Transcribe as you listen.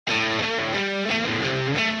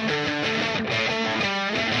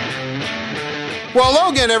Well,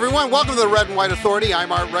 hello again, everyone. Welcome to the Red and White Authority.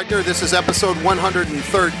 I'm Art Regner. This is episode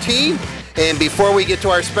 113. And before we get to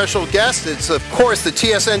our special guest, it's, of course, the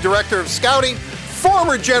TSN Director of Scouting,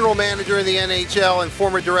 former General Manager in the NHL, and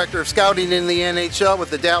former Director of Scouting in the NHL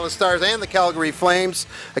with the Dallas Stars and the Calgary Flames.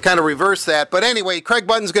 I kind of reversed that. But anyway, Craig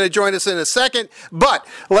Button's going to join us in a second. But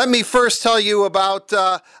let me first tell you about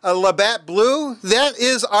Labatt Blue. That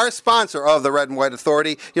is our sponsor of the Red and White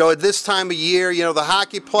Authority. You know, at this time of year, you know, the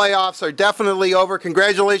hockey playoffs are definitely over.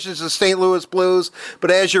 Congratulations to St. Louis Blues.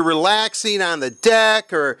 But as you're relaxing on the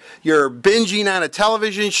deck or you're binging on a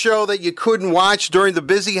television show that you couldn't watch during the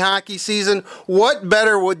busy hockey season, what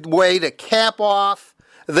better way to cap off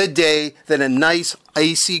the day than a nice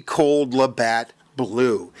icy cold Labatt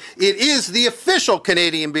Blue? It is the official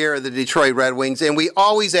Canadian beer of the Detroit Red Wings, and we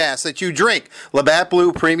always ask that you drink Labatt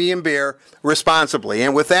Blue premium beer responsibly.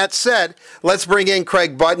 And with that said, let's bring in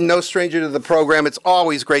Craig Button, no stranger to the program. It's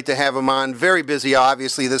always great to have him on. Very busy,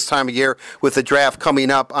 obviously, this time of year with the draft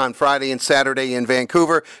coming up on Friday and Saturday in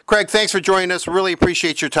Vancouver. Craig, thanks for joining us. Really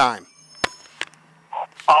appreciate your time.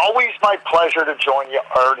 Always my pleasure to join you,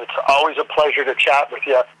 Art. It's always a pleasure to chat with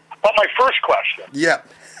you. But my first question. Yeah.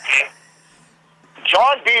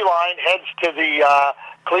 John Beilein heads to the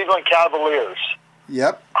Cleveland Cavaliers.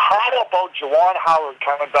 Yep. How about Juwan Howard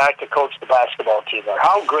coming back to coach the basketball team there?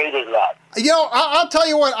 How great is that? You know, I'll tell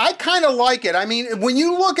you what, I kind of like it. I mean, when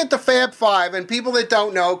you look at the Fab Five, and people that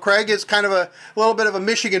don't know, Craig is kind of a little bit of a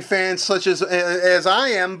Michigan fan, such as I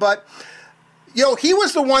am, but you know, he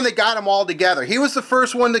was the one that got them all together. He was the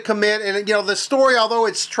first one to commit, and you know, the story, although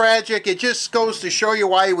it's tragic, it just goes to show you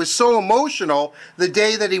why he was so emotional the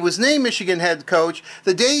day that he was named Michigan head coach.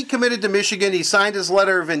 The day he committed to Michigan, he signed his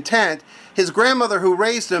letter of intent. His grandmother, who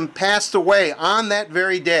raised him, passed away on that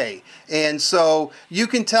very day. And so you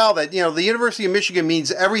can tell that, you know, the University of Michigan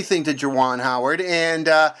means everything to Juwan Howard. And,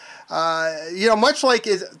 you know, much like,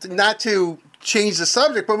 not to change the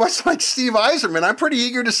subject, but much like Steve Yzerman, I'm pretty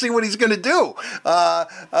eager to see what he's going to do.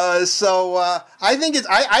 So I think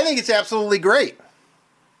it's absolutely great.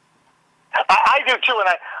 I do too,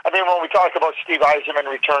 and I mean, when we talk about Steve Yzerman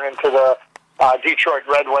returning to the Detroit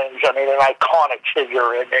Red Wings, I mean, an iconic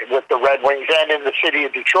figure with the Red Wings and in the city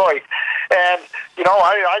of Detroit. And, you know,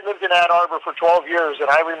 I lived in Ann Arbor for 12 years, and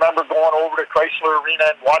I remember going over to Chrysler Arena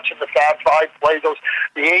and watching the Fab Five play.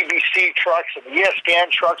 The ABC trucks and the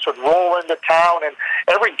ESPN trucks would roll into town, and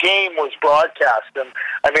every game was broadcast. And,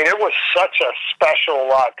 I mean, it was such a special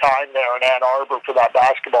time there in Ann Arbor for that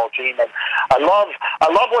basketball team. And I love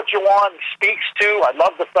what Juwan speaks to. I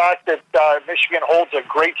love the fact that Michigan holds a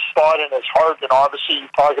great spot in his heart, and obviously you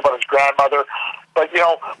talk about his grandmother. But, you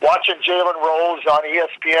know, watching Jalen Rose on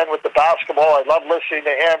ESPN with the basketball, I love listening to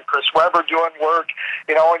him. Chris Webber doing work,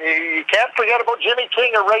 you know, and you can't forget about Jimmy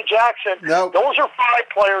King or Ray Jackson. Nope. Those are five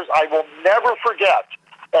players I will never forget.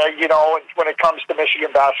 You know, when it comes to Michigan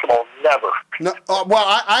basketball, never. No, well,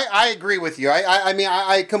 I agree with you. I mean,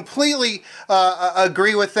 I completely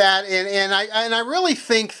agree with that, and I really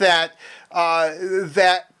think that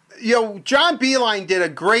you know, John Beilein did a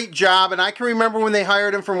great job, and I can remember when they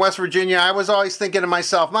hired him from West Virginia, I was always thinking to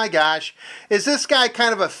myself, my gosh, is this guy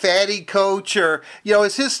kind of a fatty coach, or, you know,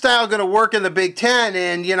 is his style going to work in the Big Ten?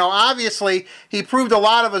 And, you know, obviously, he proved a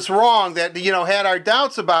lot of us wrong that, you know, had our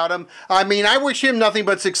doubts about him. I mean, I wish him nothing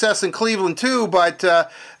but success in Cleveland, too, but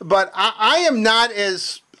I am not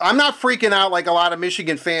I'm not freaking out like a lot of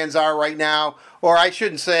Michigan fans are right now, or I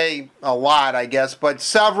shouldn't say a lot, I guess, but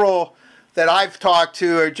several that I've talked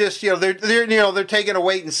to are just, you know, they're taking a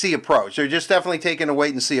wait and see approach. They're just definitely taking a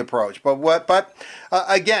wait and see approach. But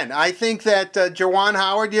again, I think that Juwan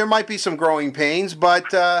Howard, there might be some growing pains,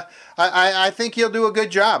 but I think he'll do a good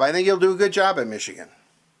job. I think he'll do a good job at Michigan.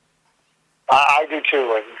 I do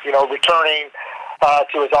too, and you know, returning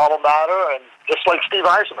to his alma mater, and just like Steve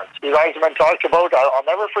Yzerman. Steve Yzerman talked about, I'll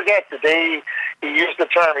never forget the day he used the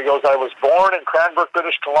term. He goes, I was born in Cranbrook,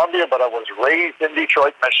 British Columbia, but I was raised in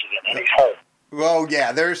Detroit, Michigan, and he's home. Well,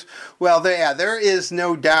 yeah, there is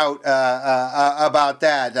no doubt about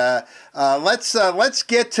that. Let's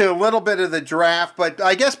get to a little bit of the draft, but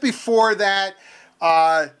I guess before that,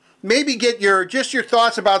 maybe get your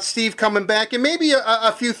thoughts about Steve coming back, and maybe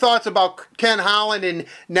a few thoughts about Ken Holland and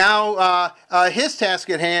now his task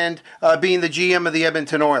at hand being the GM of the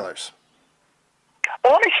Edmonton Oilers.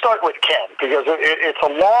 Well, let me start with Ken, because it's a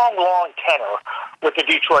long tenure with the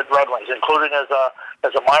Detroit Red Wings, including as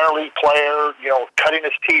a minor league player, you know, cutting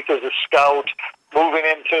his teeth as a scout, moving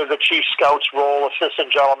into the chief scouts role,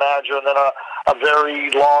 assistant general manager, and then a very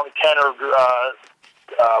long tenure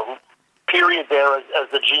period there as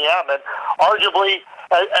the GM, and arguably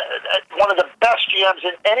one of the best GMs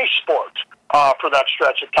in any sport for that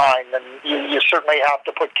stretch of time, and you certainly have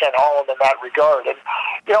to put Ken Holland in that regard. And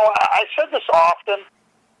I said this often.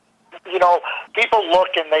 People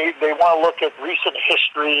look and they want to look at recent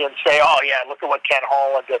history and say, "Oh yeah, look at what Ken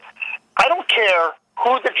Holland did." I don't care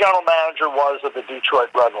who the general manager was of the Detroit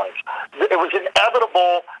Red Wings. It was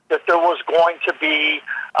inevitable that there was going to be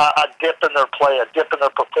a dip in their play, a dip in their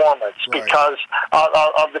performance, right, because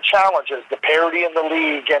of the challenges, the parity in the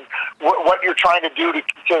league, and what you're trying to do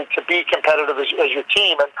to be competitive as your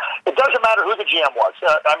team. And it doesn't matter who the GM was.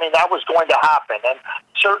 That was going to happen. And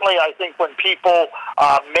certainly, I think when people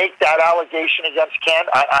make that allegation against Ken,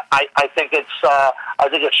 I think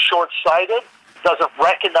it's short-sighted. Doesn't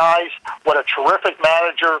recognize what a terrific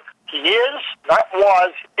manager he is, not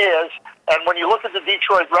was, is. And when you look at the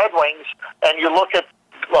Detroit Red Wings and you look at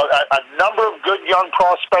a number of good young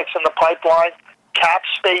prospects in the pipeline, cap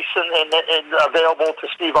space and available to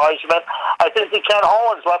Steve Yzerman, I think that Ken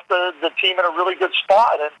Holland's left the team in a really good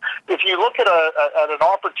spot. And if you look at an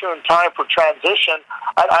opportune time for transition,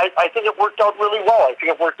 I think it worked out really well. I think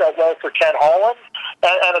it worked out well for Ken Holland,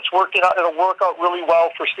 and it'll work out really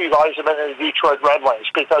well for Steve Yzerman and the Detroit Red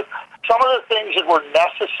Wings, because some of the things that were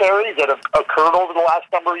necessary that have occurred over the last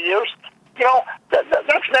number of years,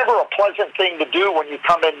 that's never a pleasant thing to do when you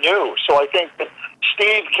come in new. So I think that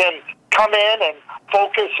Steve can come in and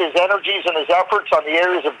focus his energies and his efforts on the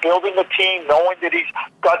areas of building the team, knowing that he's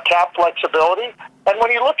got cap flexibility. And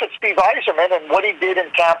when you look at Steve Yzerman and what he did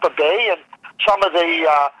in Tampa Bay and some of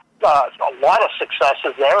a lot of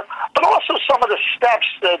successes there, but also some of the steps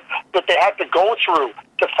that they had to go through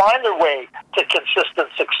to find their way to consistent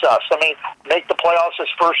success. Make the playoffs his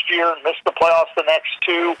first year and miss the playoffs the next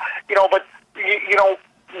two, but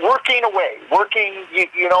working away,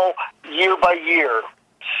 year by year,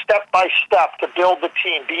 step by step to build the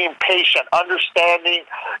team, being patient, understanding,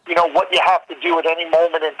 what you have to do at any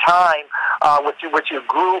moment in time with your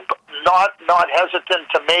group, not hesitant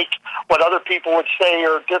to make what other people would say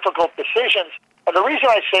are difficult decisions. And the reason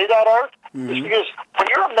I say that, Art, is because when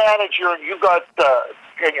you're a manager and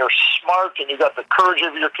and you're smart and you got the courage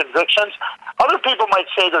of your convictions, other people might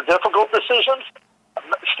say they're difficult decisions.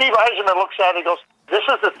 Steve Yzerman looks at it and goes, "This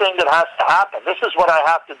is the thing that has to happen. This is what I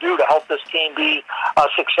have to do to help this team be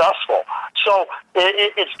successful." So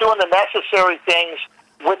it's doing the necessary things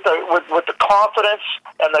with the confidence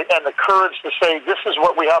and the courage to say, "This is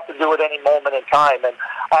what we have to do at any moment in time." And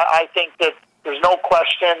I think that there's no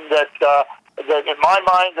question that in my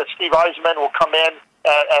mind that Steve Yzerman will come in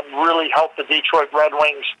and really help the Detroit Red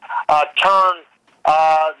Wings turn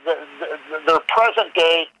their present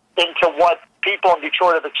day into what people in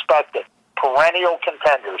Detroit have expected. Perennial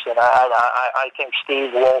contenders, and I think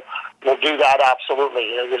Steve will do that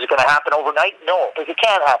absolutely. Is it going to happen overnight? No, because it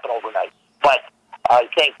can't happen overnight. But I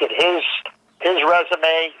think that his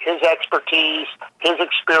resume, his expertise, his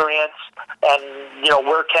experience, and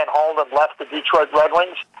where Ken Holland left the Detroit Red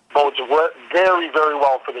Wings bodes very, very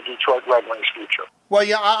well for the Detroit Red Wings' future. Well,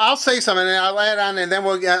 yeah, I'll say something, and I'll add on, and then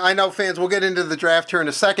I know fans will get into the draft here in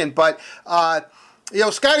a second, but.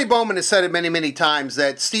 Scotty Bowman has said it many, many times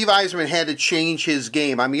that Steve Yzerman had to change his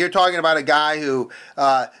game. You're talking about a guy who,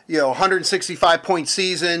 165-point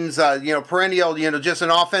seasons, perennial, just an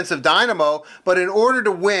offensive dynamo. But in order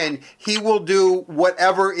to win, he will do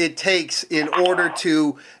whatever it takes in order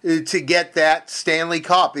to get that Stanley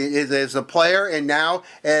Cup as a player and now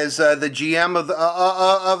as the GM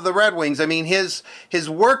of the Red Wings. His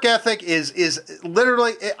work ethic is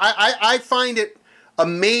literally. I find it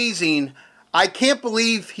amazing. I can't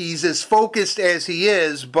believe he's as focused as he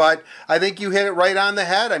is, but I think you hit it right on the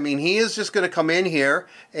head. He is just going to come in here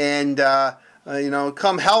and,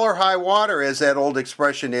 come hell or high water, as that old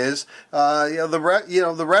expression is.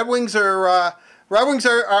 The Red Wings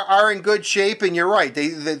are in good shape, and you're right. They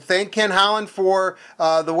thank Ken Holland for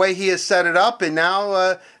the way he has set it up, and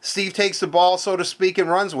now Steve takes the ball, so to speak, and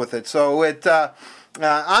runs with it. So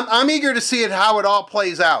I'm eager to see how it all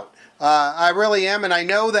plays out. I really am, and I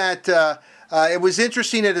know that. It was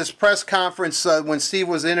interesting at his press conference when Steve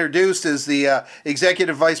was introduced as the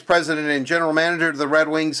executive vice president and general manager of the Red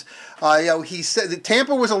Wings. He said that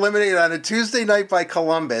Tampa was eliminated on a Tuesday night by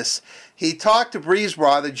Columbus. He talked to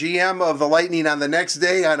Breezebra, the GM of the Lightning, on the next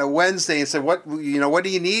day on a Wednesday and said, "What do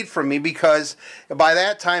you need from me?" Because by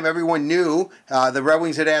that time, everyone knew the Red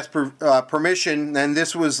Wings had asked permission, and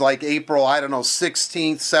this was like April,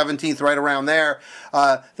 16th, 17th, right around there.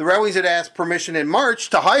 The Red Wings had asked permission in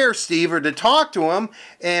March to hire Steve or to talk to him,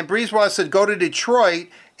 and Breezebra said, "Go to Detroit,"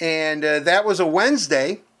 and that was a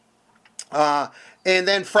Wednesday. And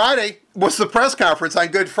then Friday was the press conference on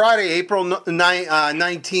Good Friday, April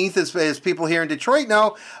 19th, as people here in Detroit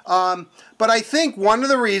know. But I think one of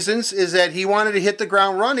the reasons is that he wanted to hit the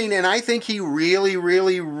ground running, and I think he really,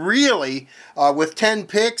 with 10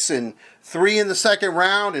 picks and 3 in the second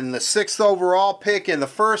round and the 6th overall pick in the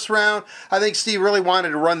first round, I think Steve really wanted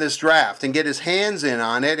to run this draft and get his hands in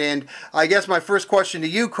on it. And I guess my first question to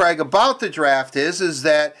you, Craig, about the draft is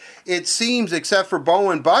that it seems, except for Bo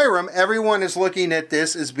and Byram, everyone is looking at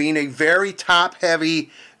this as being a very top-heavy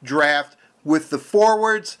draft with the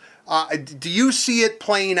forwards. Do you see it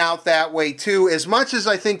playing out that way too? As much as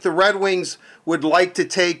I think the Red Wings would like to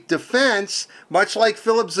take defense, much like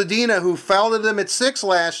Philip Zadina, who fell to them at 6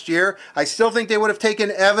 last year, I still think they would have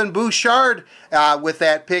taken Evan Bouchard with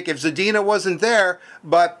that pick if Zadina wasn't there.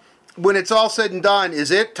 But when it's all said and done,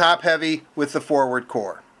 is it top-heavy with the forward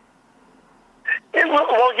core?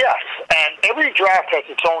 Well, yes, and every draft has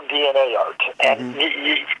its own DNA, Art. And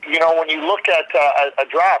you know, when you look at a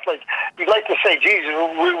draft, like you'd like to say, "Geez,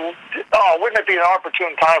 wouldn't it be an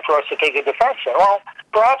opportune time for us to take a defenseman?" Well,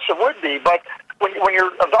 perhaps it would be, but when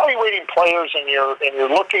you're evaluating players and you're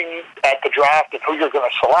looking at the draft and who you're going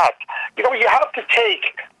to select, you know, you have to take.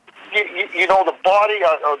 You know, the body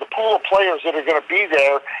or the pool of players that are going to be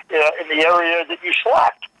there in the area that you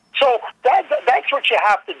select. So that's what you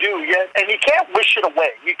have to do, and you can't wish it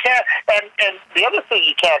away. You can't, and the other thing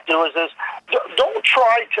you can't do is don't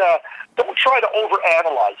try to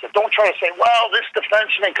overanalyze it. Don't try to say, well, this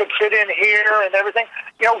defenseman could fit in here and everything.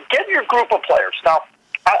 You know, get your group of players. Now,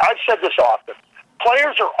 I've said this often.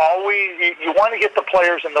 Players are always, you want to get the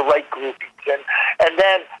players in the right groupings, and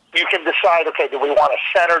then you can decide, okay, do we want a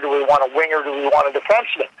center, do we want a winger, do we want a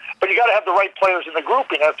defenseman? But you got to have the right players in the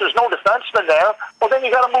grouping. And if there's no defenseman there, well, then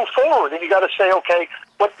you got to move forward, and you got to say, okay,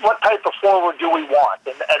 what type of forward do we want?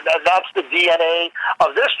 And that's the DNA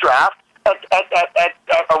of this draft at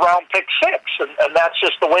around pick 6, and that's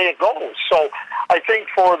just the way it goes. So I think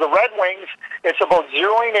for the Red Wings, it's about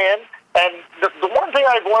zeroing in. And the one thing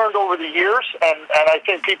I've learned over the years, and I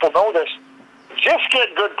think people know this, just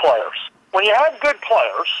get good players. When you have good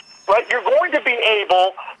players, right, you're going to be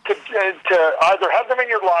able to either have them in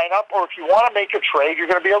your lineup, or if you want to make a trade, you're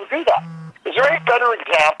going to be able to do that. Is there any better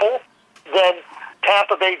example than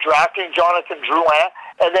Tampa Bay drafting Jonathan Drouin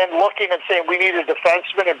and then looking and saying we need a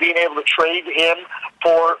defenseman and being able to trade him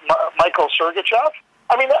for Michael Sergachev?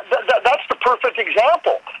 I mean, that's the perfect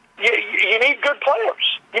example. You need good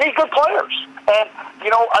players. You need good players. And,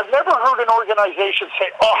 you know, I've never heard an organization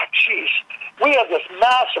say, oh, geez, we have this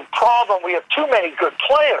massive problem. We have too many good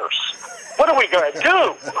players. What are we going to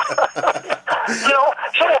do? You know,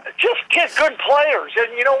 so just get good players.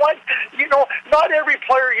 And you know what? You know, not every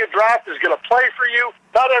player you draft is going to play for you.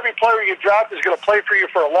 Not every player you draft is going to play for you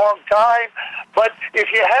for a long time. But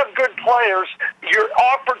if you have good players, your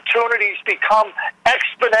opportunities become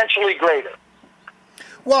exponentially greater.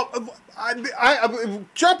 Well, I'm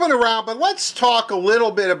jumping around, but let's talk a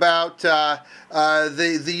little bit about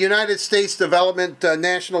the United States Development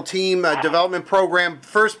National Team Development Program,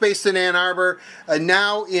 first based in Ann Arbor,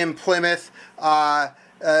 now in Plymouth. The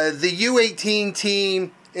U18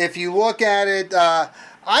 team, if you look at it,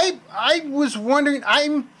 I was wondering,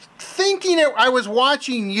 I'm thinking I was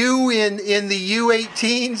watching you in the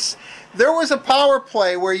U18s. There was a power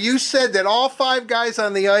play where you said that all 5 guys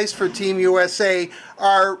on the ice for Team USA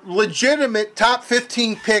are legitimate top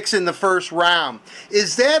 15 picks in the first round.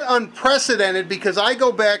 Is that unprecedented? Because I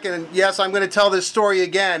go back, and yes, I'm going to tell this story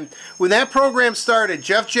again. When that program started,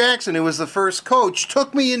 Jeff Jackson, who was the first coach,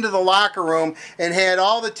 took me into the locker room and had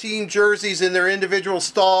all the team jerseys in their individual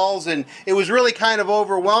stalls, and it was really kind of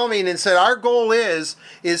overwhelming, and said, our goal is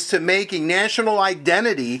to make a national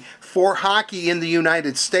identity for hockey in the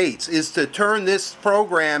United States, is to turn this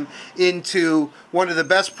program into one of the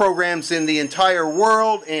best programs in the entire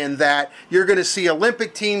world, and that you're going to see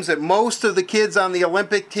Olympic teams, that most of the kids on the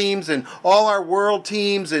Olympic teams and all our world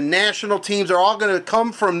teams and national teams are all going to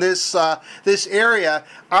come from this area.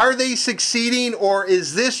 Are they succeeding, or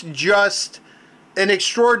is this just an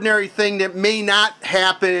extraordinary thing that may not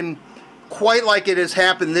happen quite like it has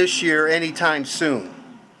happened this year anytime soon?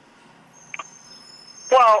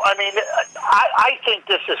 Well, I mean, I think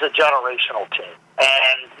this is a generational team.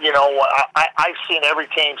 And, you know, I've seen every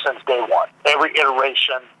team since day one, every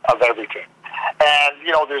iteration of every team. And,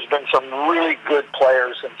 you know, there's been some really good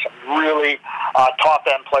players and some really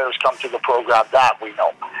top-end players come to the program, that we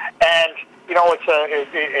know. And, you know,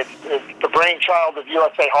 it's the brainchild of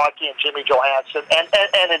USA Hockey and Jimmy Johansson, and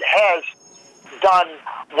it has done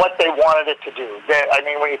what they wanted it to do. I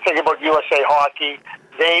mean, when you think about USA Hockey,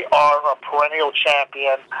 they are a perennial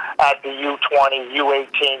champion at the U20,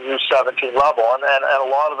 U18, U17 level. And a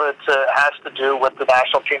lot of it has to do with the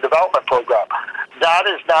National Team Development Program. That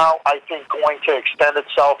is now, I think, going to extend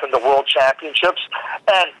itself into World Championships.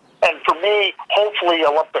 And for me, hopefully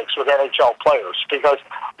Olympics with NHL players. Because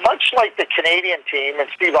much like the Canadian team, and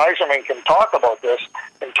Steve Yzerman can talk about this,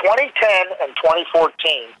 in 2010 and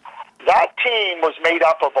 2014, that team was made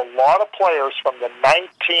up of a lot of players from the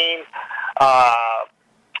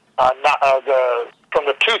from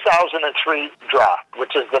the 2003 draft,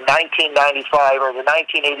 which is the 1995 or the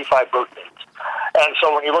 1985 birth dates. And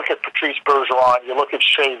so when you look at Patrice Bergeron, you look at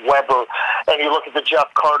Shea Weber, and you look at the Jeff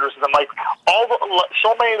Carters and the Mike,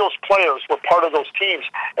 so many of those players were part of those teams.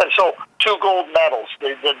 And so 2 gold medals,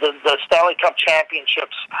 the Stanley Cup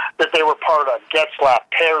championships that they were part of, Getzlaf,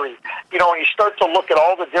 Perry. You know, when you start to look at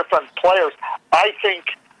all the different players, I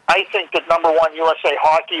think that number one, USA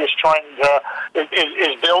Hockey is trying to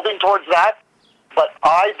is building towards that. But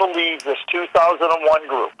I believe this 2001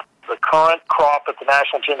 group, the current crop at the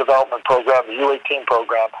National Team Development Program, the U18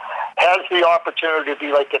 program, has the opportunity to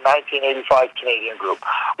be like the 1985 Canadian group,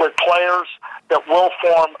 with players that will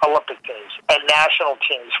form Olympic teams and national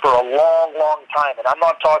teams for a long, long time. And I'm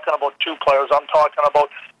not talking about 2 players. I'm talking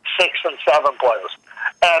about 6 and 7 players.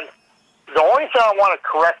 And the only thing I want to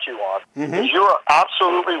correct you on is you are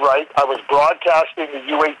absolutely right. I was broadcasting the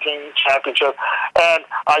U18 championship, and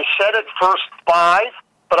I said at first 5,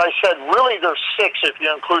 but I said really there's 6 if you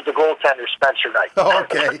include the goaltender Spencer Knight. Oh,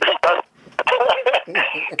 okay.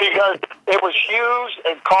 Because it was Hughes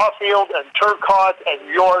and Caulfield and Turcotte and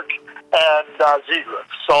York and Zegras.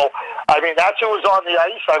 So, I mean, that's who was on the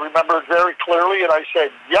ice. I remember it very clearly, and I said,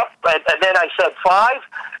 yep. And then I said 5,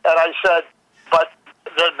 and I said, but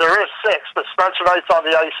there is 6. The Spencer Knight's on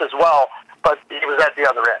the ice as well, but he was at the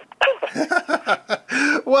other end.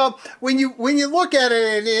 Well, when you look at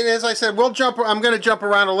it, and as I said, I'm going to jump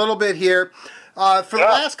around a little bit here. For the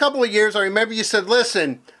last couple of years, I remember you said,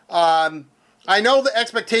 listen, I know the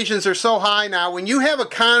expectations are so high now. When you have a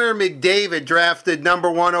Connor McDavid drafted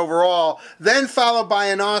number 1 overall, then followed by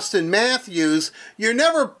an Austin Matthews, you're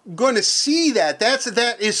never going to see that.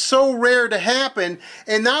 That is so rare to happen.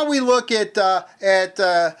 And now we look at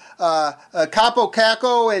Capo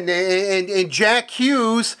Caco and Jack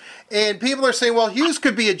Hughes, and people are saying, well, Hughes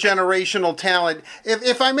could be a generational talent.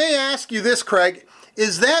 If I may ask you this, Craig,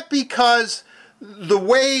 is that because the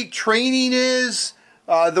way training is,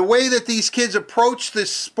 the way that these kids approach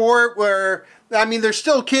this sport, where, I mean, they're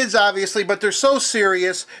still kids, obviously, but they're so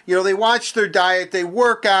serious. You know, they watch their diet, they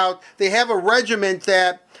work out, they have a regiment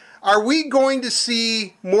that, are we going to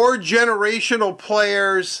see more generational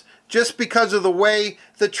players just because of the way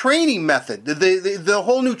the training method, the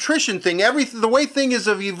whole nutrition thing, everything, the way things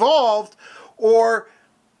have evolved, or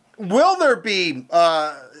will there be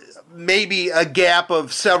maybe a gap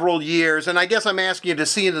of several years? And I guess I'm asking you to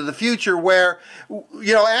see into the future where,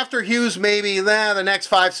 you know, after Hughes, maybe the next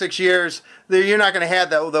 5-6 years, you're not going to have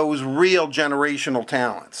those real generational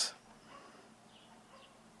talents.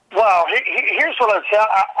 Well, here's what I'd say,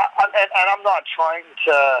 and I'm not trying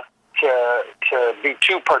to be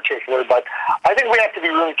too particular, but I think we have to be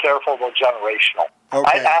really careful about generational.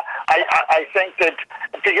 Okay. I think that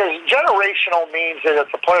because generational means that it's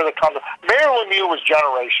a player that comes. Mayor Lemieux was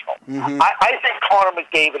generational. I think Connor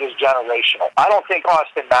McDavid is generational. I don't think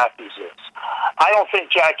Austin Matthews is. I don't think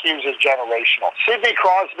Jack Hughes is generational. Sidney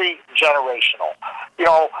Crosby, generational. You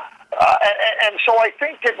know, and so I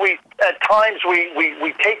think that at times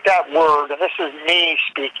we take that word, and this is me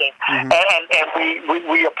speaking, and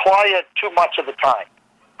we apply it too much of the time.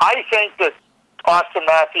 I think that Austin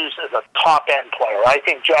Matthews is a top-end player. I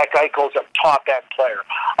think Jack Eichel is a top-end player.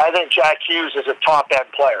 I think Jack Hughes is a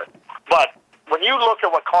top-end player. But when you look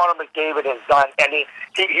at what Connor McDavid has done, and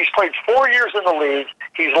he's played 4 years in the league,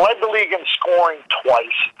 he's led the league in scoring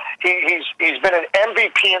twice. He's been an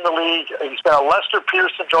MVP in the league. He's been a Lester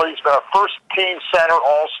Pearson Joy. He's been a first-team center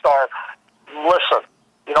all-star. Listen,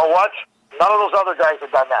 you know what? None of those other guys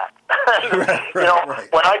have done that. Right.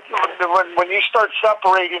 When you start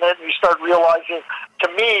separating it and you start realizing, to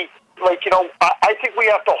me, like, you know, I think we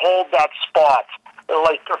have to hold that spot,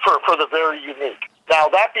 like, for the very unique. Now,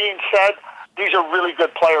 that being said, these are really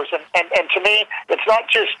good players, and to me, it's not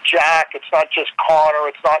just Jack, it's not just Connor,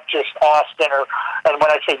 it's not just Austin, and when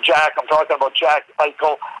I say Jack, I'm talking about Jack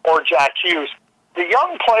Eichel or Jack Hughes. The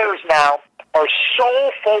young players now are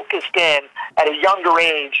so focused in at a younger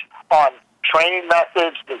age on training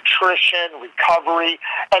methods, nutrition, recovery,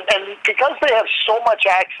 and because they have so much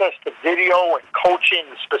access to video and coaching,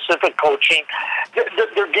 specific coaching,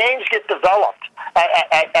 their games get developed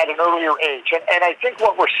at an earlier age. And I think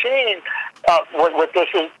what we're seeing with this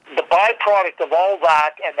is the byproduct of all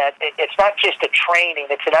that, and that it's not just a training,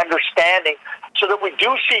 it's an understanding, so that we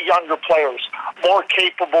do see younger players more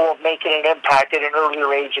capable of making an impact at an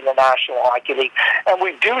earlier age in the National Hockey League. And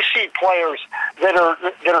we do see players that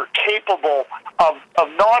are capable of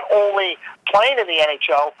not only playing in the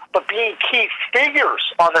NHL, but being key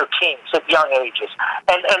figures on their teams at young ages.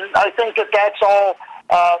 And I think that's all,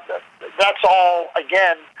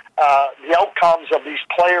 again, the outcomes of these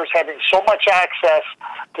players having so much access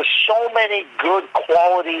to so many good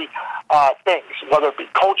quality things, whether it be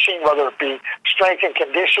coaching, whether it be strength and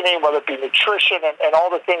conditioning, whether it be nutrition, and all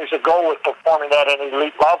the things that go with performing at an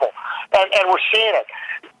elite level. And we're seeing it.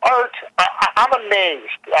 Art, I'm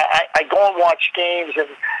amazed. I go and watch games, and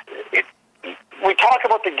we talk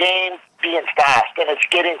about the game being fast, and it's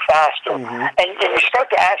getting faster. Mm-hmm. And you start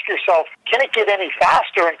to ask yourself, can it get any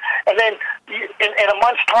faster? And then in a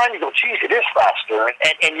month's time, you go, geez, it is faster.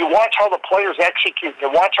 And you watch how the players execute, and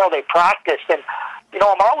you watch how they practice. And,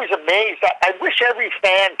 I'm always amazed. I wish every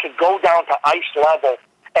fan could go down to ice level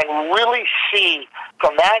and really see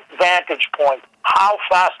from that vantage point how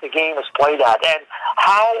fast the game is played at, and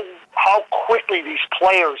how quickly these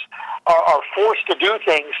players are forced to do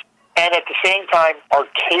things, and at the same time are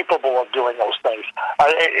capable of doing those things.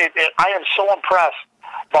 I am so impressed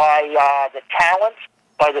by the talent,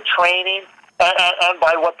 by the training, and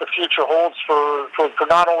by what the future holds for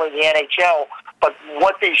not only the NHL, but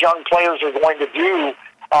what these young players are going to do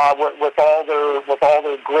with all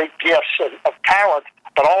their great gifts of talent,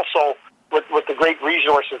 but also with the great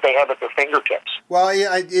resources they have at their fingertips. Well,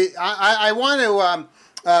 I want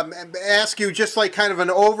to ask you just like kind of an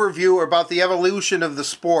overview about the evolution of the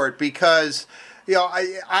sport, because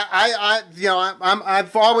I've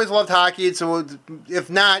always loved hockey. It's, if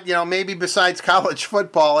not, maybe besides college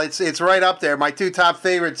football, it's right up there. My two top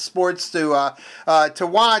favorite sports to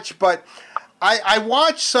watch. But I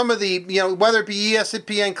watch some of the, whether it be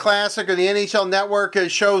ESPN Classic or the NHL Network,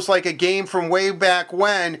 shows like a game from way back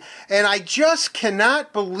when, and I just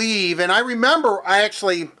cannot believe, and I remember,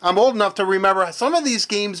 I'm old enough to remember some of these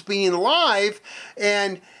games being live,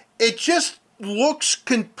 and it just looks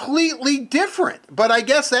completely different. But I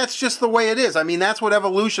guess that's just the way it is. I mean, that's what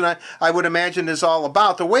evolution, I would imagine, is all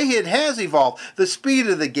about. The way it has evolved, the speed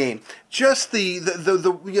of the game, just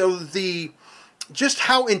just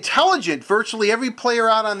how intelligent virtually every player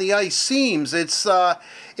out on the ice seems.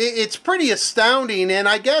 It's pretty astounding, and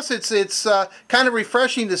I guess it's kind of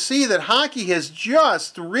refreshing to see that hockey has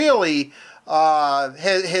just really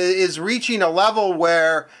is reaching a level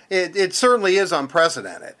where it certainly is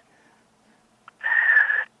unprecedented.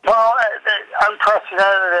 Well,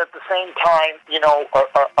 unprecedented at the same time,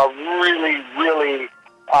 a really, really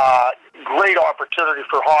great opportunity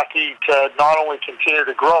for hockey to not only continue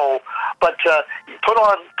to grow, but to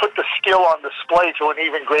put the skill on display to an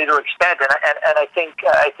even greater extent. And I think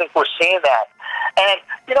we're seeing that. And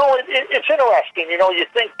it's interesting. You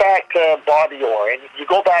think back to Bobby Orr, and you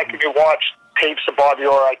go back and you watch tapes of Bobby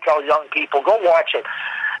Orr. I tell young people, go watch it.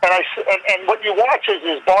 And what you watch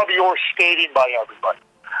is Bobby Orr skating by everybody,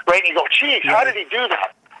 right? And you go, geez, how did he do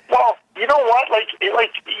that? Well, you know what? He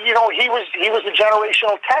was a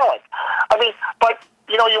generational talent. I mean, but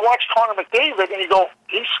you watch Connor McDavid and you go,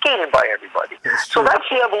 he's skating by everybody. So that's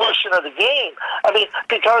the evolution of the game. I mean,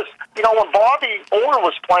 because when Bobby Orr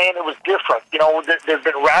was playing, it was different. There've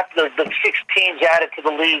been 6 teams added to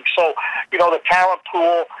the league, so the talent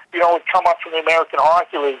pool would come up from the American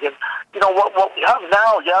Hockey League. And what we have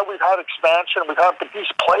now, we've had expansion, but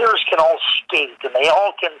these players can all skate, and they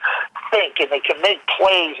all can think, and they can make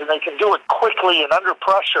plays, and they can do it quickly and under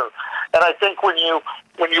pressure. And I think when you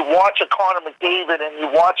watch a Connor McDavid and you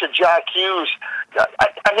watch a Jack Hughes,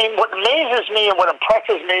 I mean, what amazes me and what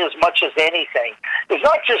impresses me as much as anything is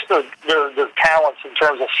not just their talents in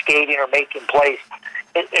terms of skating or making plays.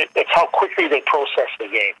 It's how quickly they process the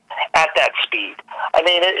game at that speed. I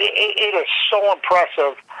mean, it is so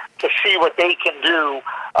impressive to see what they can do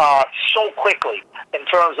so quickly in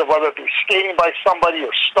terms of whether it be skating by somebody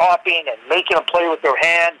or stopping and making a play with their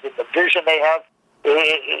hands and the vision they have.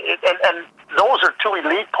 And those are 2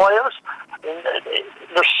 elite players.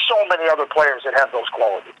 There's so many other players that have those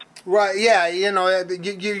qualities. Right, yeah,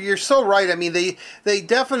 you're so right. I mean, they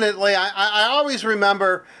definitely, I always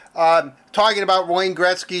remember talking about Wayne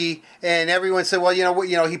Gretzky, and everyone said, well,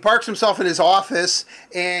 he parks himself in his office,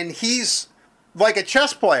 and he's like a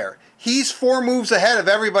chess player. He's 4 moves ahead of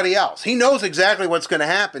everybody else. He knows exactly what's going to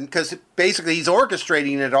happen because basically he's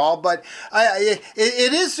orchestrating it all. But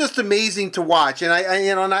it is just amazing to watch, and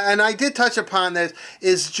I did touch upon this,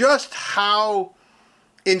 is just how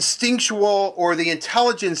instinctual or the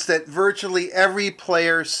intelligence that virtually every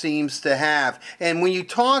player seems to have. And when you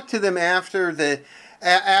talk to them after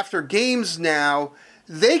games now,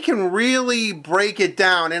 they can really break it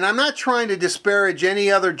down. And I'm not trying to disparage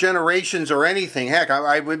any other generations or anything. Heck,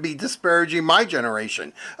 I would be disparaging my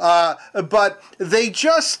generation. But they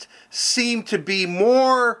just seem to be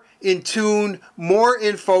more in tune, more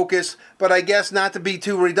in focus. But I guess not to be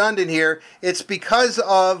too redundant here, it's because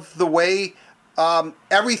of the way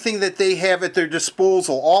everything that they have at their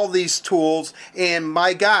disposal, all these tools, and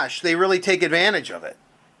my gosh, they really take advantage of it.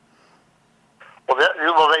 Well,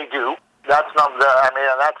 they do. That's not.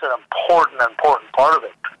 That's an important part of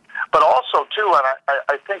it. But also, too, and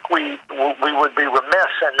I think we would be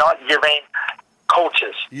remiss in not giving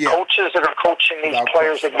coaches that are coaching these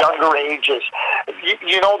players at younger ages.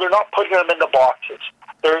 They're not putting them into boxes.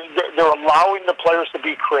 They're allowing the players to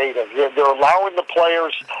be creative. They're allowing the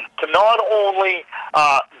players to not only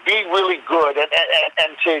be really good and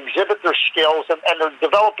to exhibit their skills, and they're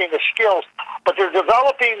developing the skills, but they're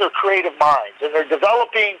developing their creative minds, and they're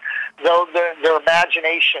developing their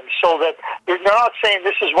imagination, so that they're not saying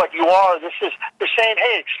this is what you are. They're saying,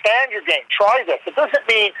 hey, expand your game. Try this. It doesn't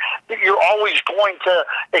mean that you're always going to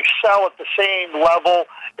excel at the same level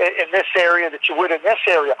in this area that you would in this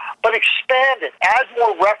area, but expand it. Add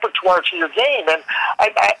more repertoire to your game. And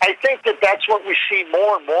I think that that's what we see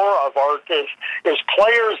more and more of, Art, is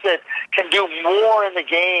players that can do more in the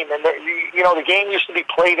game. And the game used to be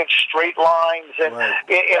played in straight lines and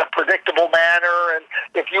in a predictable manner. And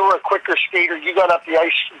if you were a quicker skater, you got up the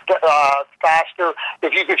ice faster.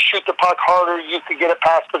 If you could shoot the puck harder, you could get it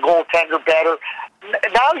past the goaltender better.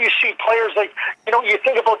 Now you see players like, you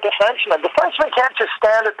think about defensemen. Defensemen can't just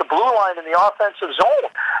stand at the blue line in the offensive zone.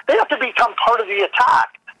 They have to become part of the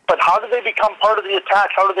attack. But how do they become part of the attack?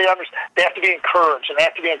 How do they understand? They have to be encouraged, and they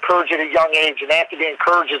have to be encouraged at a young age, and they have to be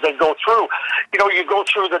encouraged as they go through. You go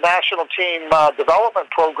through the national team development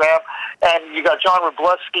program, and you got John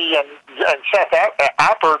Wroblewski and Seth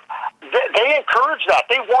Appert. They encourage that.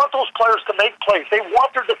 They want those players to make plays. They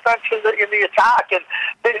want their defense in the attack, and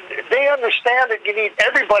they understand that you need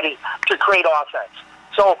everybody to create offense.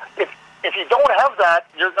 So if you don't have that,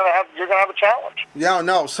 you're gonna have a challenge. Yeah,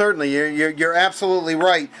 no, certainly, you're absolutely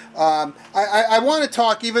right. I want to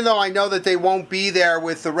talk, even though I know that they won't be there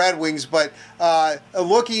with the Red Wings, but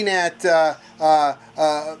looking at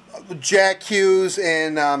Jack Hughes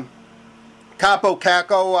and Kaapo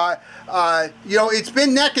Kakko, it's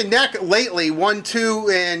been neck and neck lately,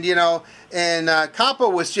 1-2, and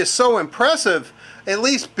Kaapo was just so impressive, at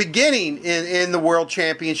least beginning in the World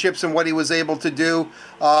Championships and what he was able to do.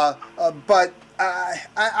 But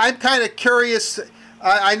I'm kind of curious.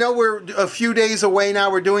 I know we're a few days away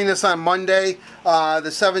now. We're doing this on Monday,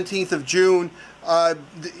 the 17th of June.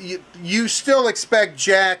 You still expect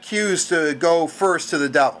Jack Hughes to go first to the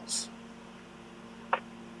Devils?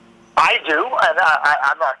 I do, and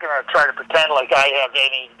I'm not going to try to pretend like I have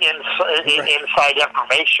any inside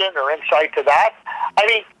information or insight to that. I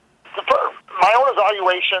mean, my own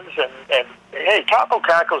evaluations, and hey, Kaapo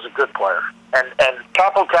Kakko's a good player, and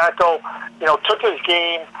Kaapo Kakko, took his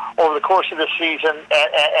game over the course of the season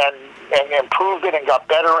and improved it and got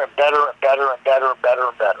better and better and better and better and better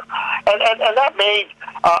and better, and that made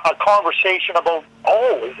a conversation about,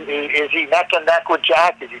 is he neck and neck with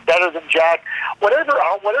Jack? Is he better than Jack? Whatever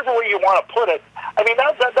way you want to put it, I mean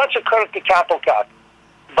that's a credit to Kaapo Kakko.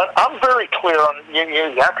 But I'm very clear on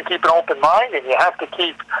you have to keep an open mind, and you have to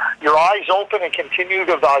keep your eyes open and continue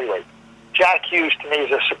to evaluate. Jack Hughes, to me,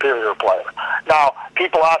 is a superior player. Now,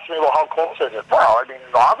 people ask me, well, how close is it? Well, I mean,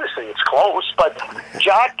 obviously it's close, but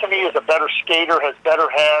Jack, to me, is a better skater, has better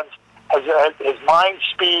hands, has his mind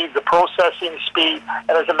speed, the processing speed,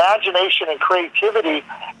 and his imagination and creativity,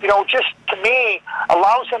 just, to me,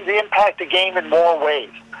 allows him to impact the game in more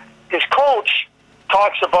ways. His coach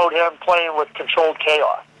talks about him playing with controlled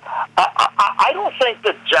chaos. I don't think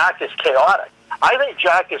that Jack is chaotic. I think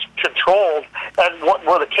Jack is controlled, and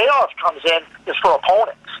where the chaos comes in is for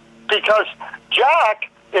opponents. Because Jack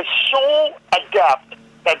is so adept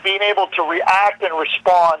at being able to react and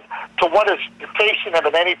respond to what is facing him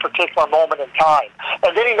at any particular moment in time.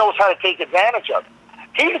 And then he knows how to take advantage of it.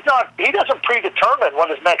 He doesn't predetermine what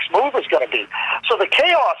his next move is going to be. So the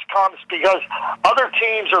chaos comes because other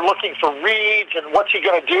teams are looking for reads and what's he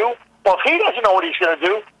going to do. Well, if he doesn't know what he's going to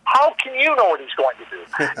do, how can you know what he's going to do?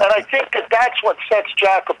 And I think that that's what sets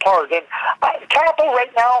Jack apart. And Kaapo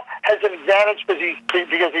right now has an advantage because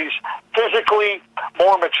he's physically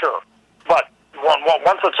more mature. But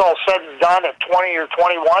once it's all said and done at 20 or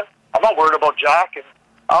 21, I'm not worried about Jack. And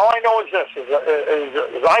all I know is this: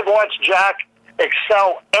 is I've watched Jack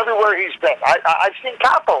excel everywhere he's been. I've seen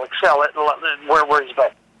Capo excel at where he's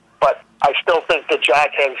been. But I still think that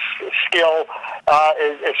Jack has skill,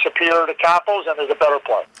 is superior to Capo's, and is a better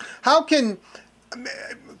player. How can...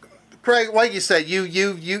 Craig, like you said,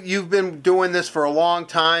 you've been doing this for a long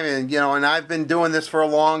time, and and I've been doing this for a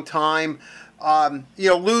long time.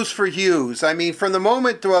 Lose for Hughes. I mean, from the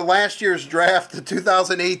moment last year's draft, the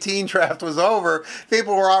 2018 draft was over,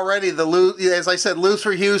 people were already as I said, lose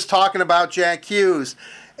for Hughes, talking about Jack Hughes.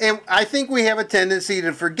 And I think we have a tendency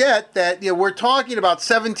to forget that we're talking about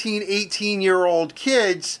 17, 18-year-old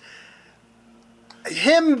kids.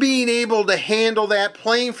 Him being able to handle that,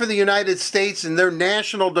 playing for the United States and their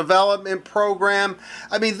national development program,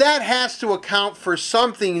 I mean, that has to account for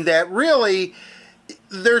something that really,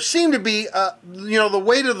 there seemed to be, the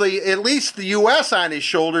weight of at least the U.S. on his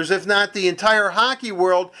shoulders, if not the entire hockey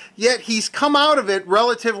world, yet he's come out of it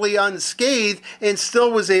relatively unscathed and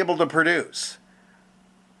still was able to produce.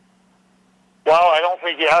 Well, I don't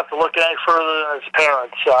think you have to look any further than his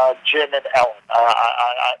parents, Jim and Ellen.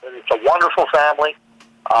 It's a wonderful family.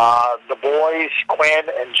 The boys, Quinn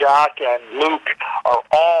and Jack and Luke, are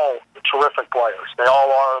all terrific players. They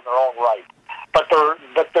all are in their own right. But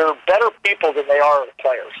they're better people than they are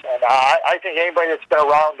players. And I think anybody that's been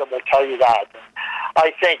around them will tell you that.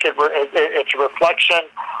 I think it's a reflection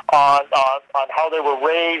on how they were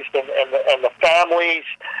raised and the families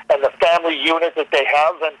and the family unit that they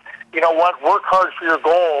have. And you know what? Work hard for your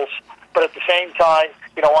goals, but at the same time,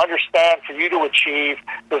 understand for you to achieve,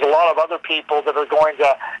 there's a lot of other people that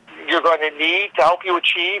you're going to need to help you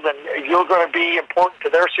achieve, and you're going to be important to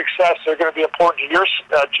their success. They're going to be important to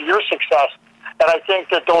your success. And I think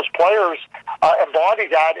that those players embody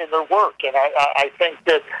that in their work. And I think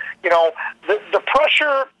that, the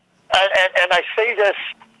pressure, and I say this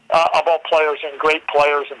about players and great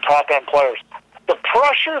players and top-end players, the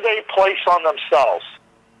pressure they place on themselves,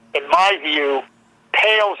 in my view,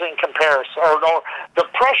 pales in comparison, or the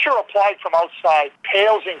pressure applied from outside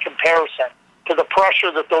pales in comparison to the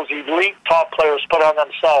pressure that those elite top players put on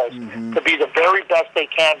themselves to be the very best they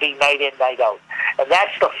can be night in, night out. And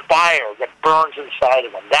that's the fire that burns inside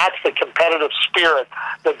of them. That's the competitive spirit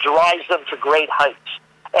that drives them to great heights.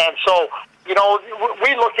 And so, we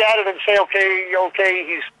look at it and say, okay,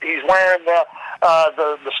 he's wearing the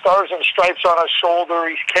stars and stripes on his shoulder.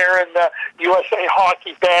 He's carrying the USA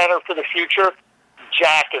hockey banner for the future.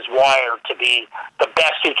 Jack is wired to be the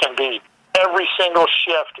best he can be. Every single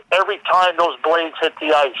shift, every time those blades hit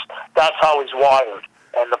the ice, that's how he's wired.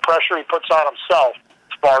 And the pressure he puts on himself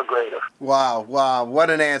is far greater. Wow, what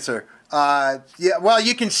an answer. Well,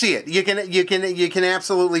 you can see it. You can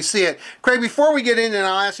absolutely see it. Craig, before we get in, and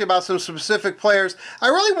I'll ask you about some specific players, I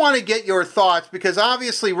really want to get your thoughts, because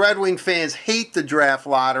obviously Red Wing fans hate the draft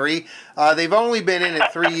lottery. They've only been in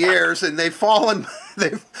it 3 years, and they've fallen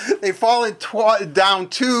down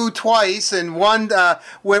twice, and one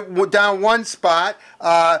went down one spot.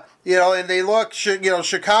 And they look.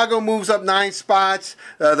 Chicago moves up 9 spots.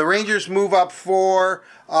 The Rangers move up 4.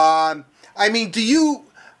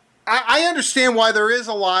 I understand why there is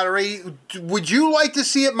a lottery. Would you like to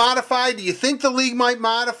see it modified? Do you think the league might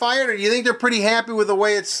modify it, or do you think they're pretty happy with the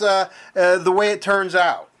way it turns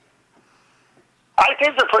out? I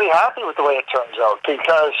think they're pretty happy with the way it turns out,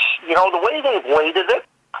 because the way they've weighted it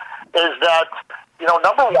is that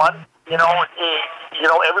number one,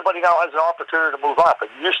 everybody now has an opportunity to move up. It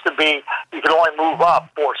used to be you could only move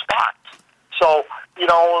up 4 spots. So a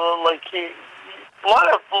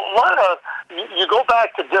lot of you go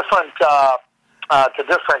back to different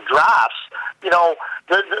drafts.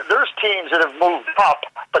 There's teams that have moved up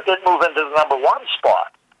but didn't move into the number 1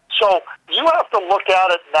 spot. So you have to look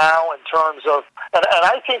at it now in terms of, and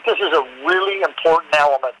I think this is a really important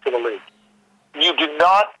element to the league. You do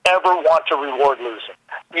not ever want to reward losing.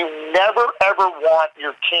 You never, ever want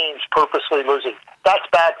your teams purposely losing. That's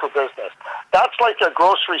bad for business. That's like a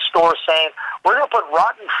grocery store saying, we're going to put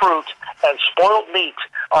rotten fruit and spoiled meat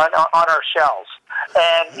on our shelves.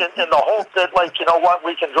 And in the hope that,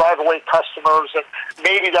 we can drive away customers, and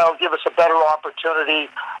maybe that'll give us a better opportunity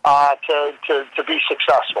to be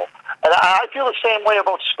successful. And I feel the same way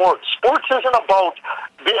about sports. Sports isn't about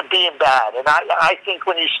being bad. And I think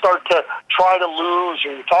when you start to try to lose,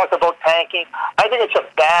 or you talk about tanking, I think it's a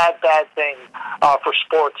bad thing for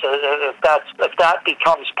sports if that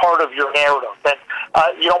becomes part of your narrative. Then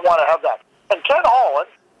you don't want to have that. And Ken Holland,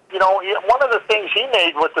 one of the things he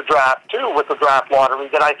made with the draft, too, with the draft lottery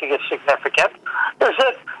that I think is significant, is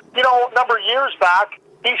that, a number of years back,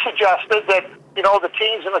 he suggested that, the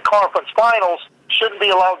teams in the conference finals shouldn't be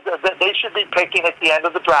allowed, that they should be picking at the end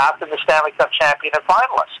of the draft in the Stanley Cup champion and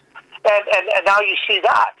finalists. And now you see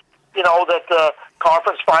that. that the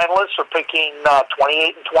conference finalists are picking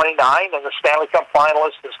 28 and 29, and the Stanley Cup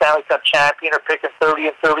finalists, the Stanley Cup champion, are picking 30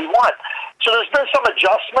 and 31. So there's been some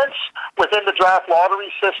adjustments within the draft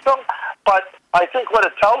lottery system, but I think what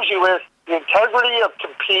it tells you is the integrity of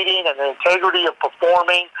competing and the integrity of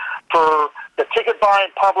performing for the ticket buying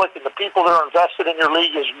public and the people that are invested in your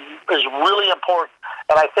league is really important.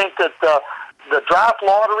 And I think that the draft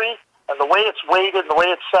lottery and the way it's weighted and the way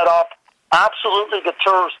it's set up absolutely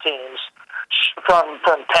deters teams from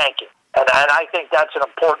tanking. And I think that's an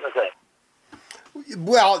important thing.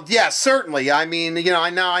 Well, yeah, certainly. I mean, I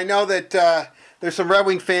know that there's some Red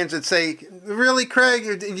Wing fans that say, really,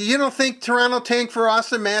 Craig, you don't think Toronto tanked for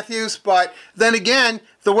Austin Matthews? But then again,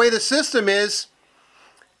 the way the system is,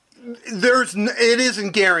 it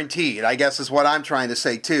isn't guaranteed, I guess is what I'm trying to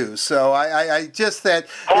say, too. So I just that...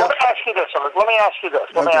 Let me ask you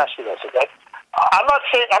this. Okay? I'm not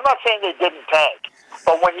saying they didn't tank,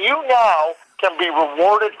 but when you now can be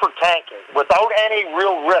rewarded for tanking without any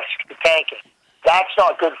real risk to tanking, that's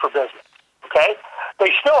not good for business, okay?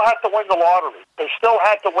 They still have to win the lottery.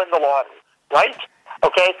 Right?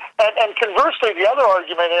 Okay? And conversely, the other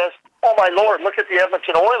argument is, oh my Lord, look at the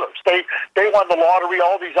Edmonton Oilers. They won the lottery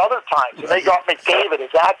all these other times, and they got McDavid. Is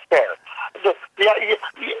that fair?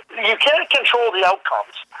 You can't control the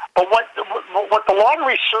outcomes, but what the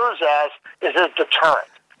lottery serves as is a deterrent.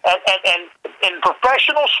 And in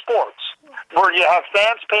professional sports, where you have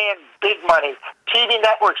fans paying big money, TV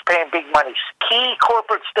networks paying big money, key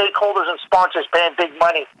corporate stakeholders and sponsors paying big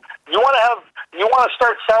money, you want to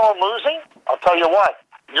start selling losing? I'll tell you what,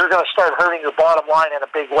 you're going to start hurting your bottom line in a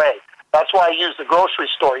big way. That's why I use the grocery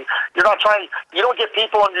store. You don't get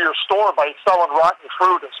people into your store by selling rotten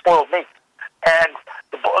fruit and spoiled meat. And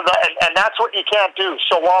that's what you can't do.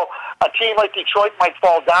 So while a team like Detroit might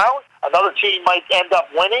fall down, another team might end up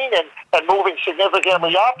winning and moving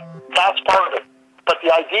significantly up, that's part of it. But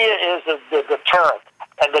the idea is the deterrent.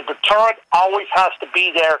 And the deterrent always has to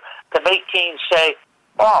be there to make teams say,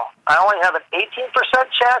 oh, I only have an 18%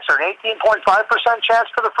 chance or an 18.5% chance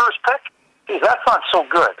for the first pick? Geez, that's not so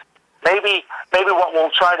good. Maybe what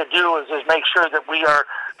we'll try to do is make sure that we are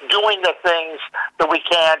doing the things that we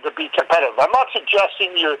can to be competitive. I'm not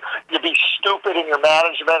suggesting you be stupid in your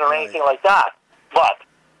management or anything like that, but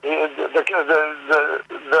the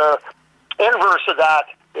inverse of that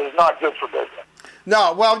is not good for business.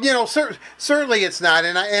 No, well, certainly it's not,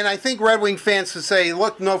 and I think Red Wing fans could say,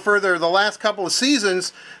 look no further. The last couple of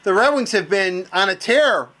seasons, the Red Wings have been on a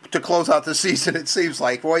tear to close out the season. It seems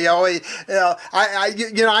like. Well,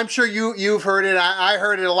 I'm sure you've heard it. I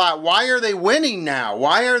heard it a lot. Why are they winning now?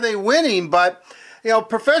 Why are they winning? But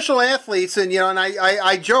professional athletes, and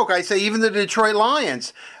I joke. I say even the Detroit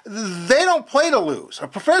Lions, they don't play to lose. A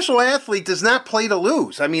professional athlete does not play to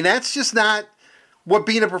lose. I mean, that's just not what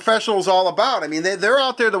being a professional is all about. I mean, they're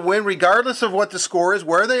out there to win regardless of what the score is,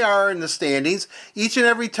 where they are in the standings. Each and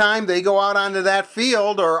every time they go out onto that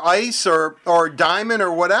field or ice or diamond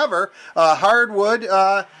or whatever, hardwood,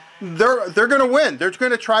 they're going to win. They're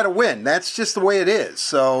going to try to win. That's just the way it is.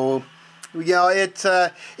 So, it's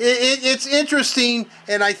interesting,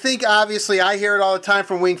 and I think obviously I hear it all the time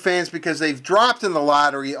from Wing fans because they've dropped in the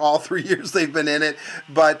lottery all 3 years they've been in it,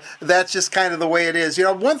 but that's just kind of the way it is.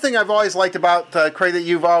 One thing I've always liked about Craig that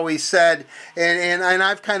you've always said, and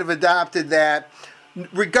I've kind of adopted that,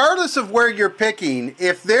 regardless of where you're picking,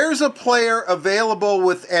 if there's a player available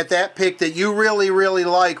at that pick that you really, really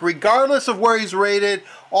like, regardless of where he's rated,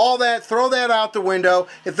 all that, throw that out the window.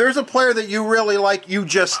 If there's a player that you really like, you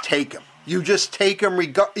just take him. You just take him,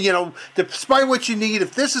 despite what you need.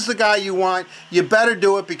 If this is the guy you want, you better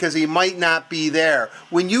do it because he might not be there.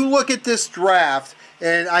 When you look at this draft,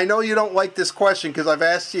 and I know you don't like this question because I've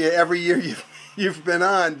asked you every year you've been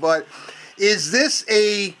on, but is this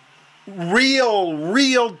a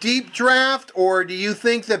real deep draft, or do you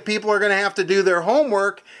think that people are going to have to do their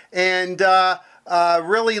homework and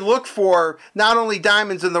really look for not only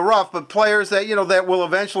diamonds in the rough, but players that that will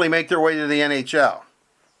eventually make their way to the NHL?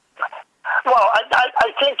 Well,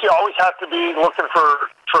 I think you always have to be looking for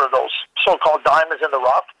those so-called diamonds in the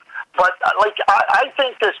rough. But I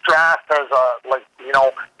think this draft has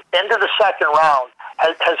into the second round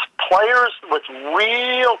has players with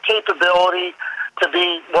real capability to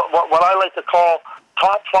be what I like to call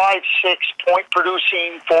top 5, 6 point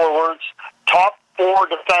producing forwards, top 4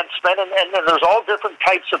 defensemen, and there's all different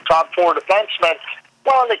types of top 4 defensemen.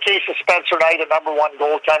 Well, in the case of Spencer Knight, a number 1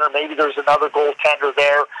 goaltender, maybe there's another goaltender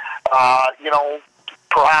there,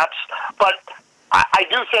 perhaps. But I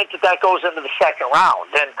do think that goes into the second round.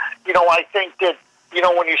 And, I think that,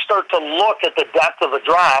 when you start to look at the depth of the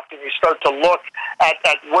draft and you start to look at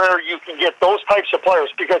where you can get those types of players,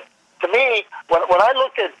 because to me, when I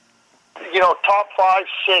look at, top 5,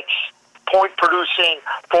 6 point-producing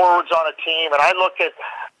forwards on a team, and I look at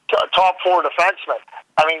top 4 defensemen,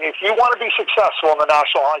 I mean, if you want to be successful in the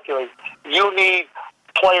National Hockey League, you need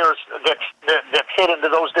players that fit into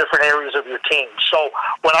those different areas of your team. So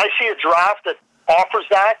when I see a draft that offers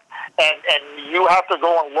that, and you have to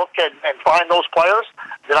go and look and find those players,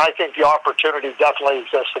 then I think the opportunity definitely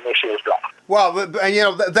exists in this year's draft. Well,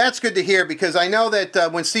 that's good to hear, because I know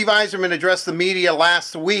that when Steve Yzerman addressed the media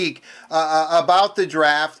last week about the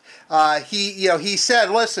draft, he said,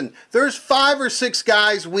 listen, there's 5 or 6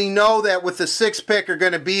 guys we know that with the 6th pick are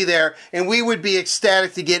going to be there, and we would be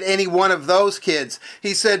ecstatic to get any one of those kids.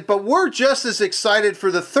 He said, but we're just as excited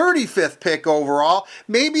for the 35th pick overall.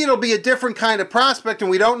 Maybe it'll be a different kind of prospect,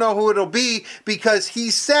 and we don't know who it'll be, because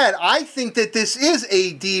he said, I think that this is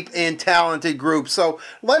a deep and talented group. So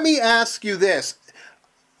let me ask you this.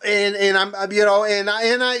 And I'm, I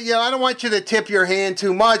don't want you to tip your hand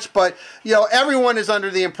too much, but everyone is under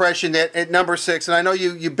the impression that at number 6, and I know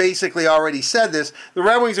you basically already said this, the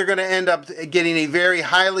Red Wings are going to end up getting a very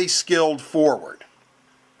highly skilled forward.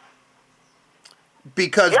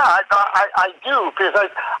 Because I do, because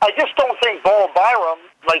I just don't think Bo Byram,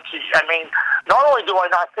 not only do I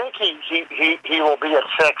not think he will be at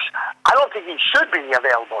 6, I don't think he should be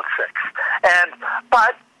available at 6.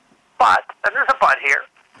 But there's a but here.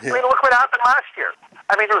 Yeah. I mean, look what happened last year.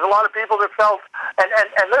 I mean, there was a lot of people that felt, and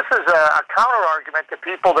this is a counter-argument to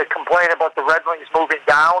people that complain about the Red Wings moving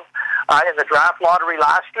down in the draft lottery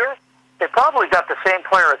last year. They probably got the same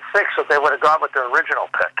player at 6 that they would have gone with their original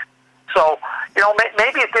pick. So,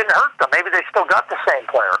 maybe it didn't hurt them. Maybe they still got the same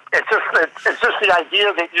player. It's just the idea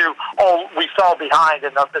that we fell behind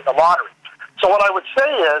in the lottery. So what I would say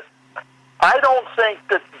is, I don't think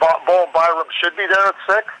that Bo Byram should be there at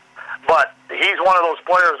 6. But he's one of those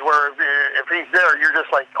players where if he's there, you're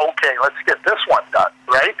just like, okay, let's get this one done,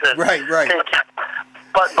 right? Right.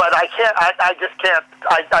 But I can't. I just can't.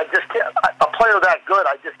 A player that good,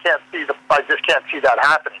 I just can't see that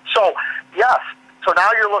happening. So yes. So now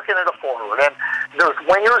you're looking at a forward, and there's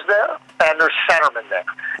wingers there, and there's centermen there,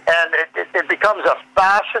 and it becomes a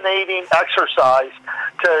fascinating exercise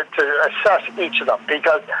to assess each of them,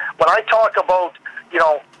 because when I talk about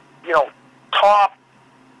top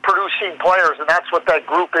producing players, and that's what that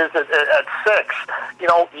group is at 6.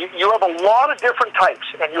 You have a lot of different types,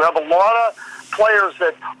 and you have a lot of players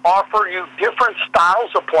that offer you different styles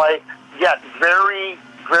of play, yet very,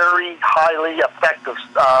 very highly effective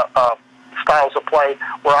styles of play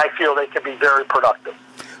where I feel they can be very productive.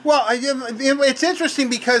 Well, it's interesting,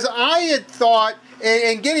 because I had thought,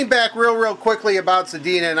 and getting back real quickly about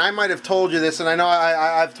Zadina, and I might have told you this, and I know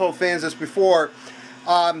I've told fans this before,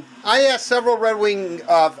 I asked several Red Wing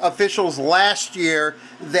officials last year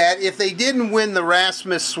that if they didn't win the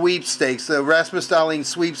Rasmus sweepstakes, the Rasmus Dahlin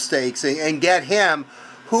sweepstakes, and get him,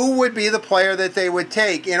 who would be the player that they would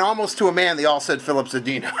take? And almost to a man, they all said Philip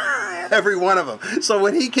Zadina, every one of them. So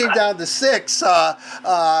when he came down to 6,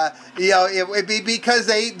 it would be because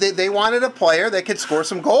they wanted a player that could score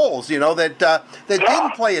some goals, that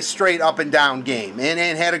didn't play a straight up and down game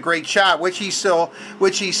and had a great shot, which he still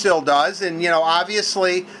does. And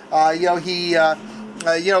obviously, he.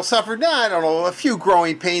 Suffered, a few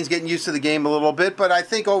growing pains getting used to the game a little bit, but I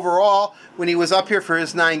think overall, when he was up here for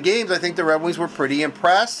his 9 games, I think the Red Wings were pretty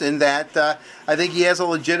impressed, and that I think he has a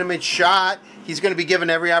legitimate shot. He's going to be given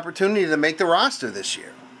every opportunity to make the roster this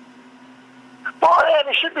year. Well, and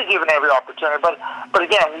he should be given every opportunity, but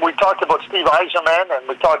again, we talked about Steve Yzerman, and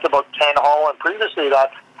we talked about Ken Holland previously.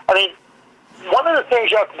 One of the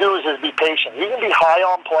things you have to do is be patient. You can be high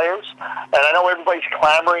on players, and I know everybody's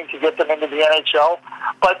clamoring to get them into the NHL,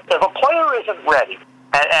 but if a player isn't ready,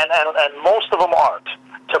 and most of them aren't,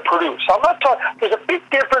 to produce. I'm not talking. There's a big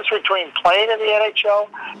difference between playing in the NHL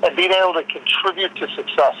and being able to contribute to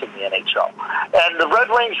success in the NHL. And the Red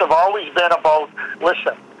Wings have always been about,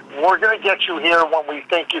 listen, we're going to get you here when we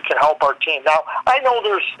think you can help our team. Now, I know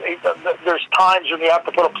there's times when you have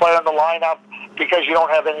to put a player in the lineup because you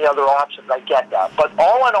don't have any other options. I get that. But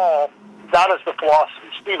all in all, that is the philosophy.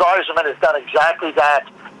 Steve Yzerman has done exactly that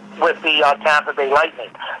with the Tampa Bay Lightning.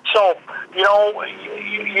 So,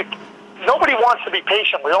 nobody wants to be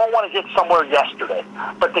patient. We all want to get somewhere yesterday.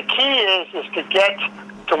 But the key is to get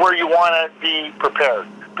to where you want to be prepared.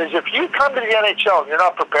 Because if you come to the NHL and you're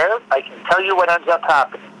not prepared, I can tell you what ends up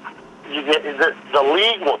happening. The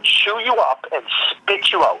league will chew you up and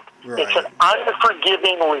spit you out. Right. It's an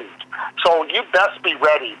unforgiving league. So you best be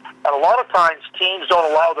ready. And a lot of times teams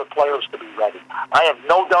don't allow their players to be ready. I have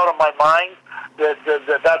no doubt in my mind that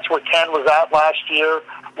that's where Ken was at last year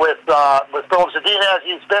with Philip Zadina, as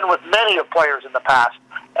he's been with many of players in the past.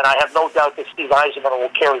 and I have no doubt that Steve Eisenman will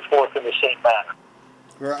carry forth in the same manner.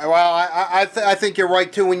 Well, I think you're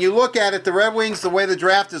right, too. When you look at it, the Red Wings, the way the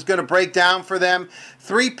draft is going to break down for them,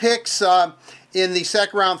 3 picks in the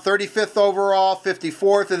second round, 35th overall,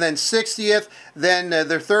 54th, and then 60th. Then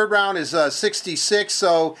their third round is 66,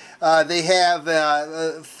 so they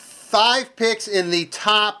have 5 picks in the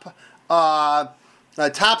top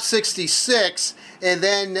 66, and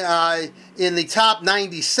then in the top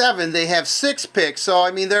 97 they have 6 picks. So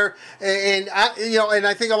I mean and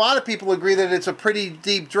I think a lot of people agree that it's a pretty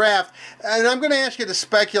deep draft. And I'm going to ask you to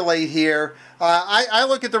speculate here. I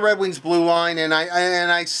look at the Red Wings blue line and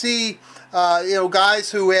I see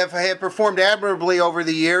guys who have performed admirably over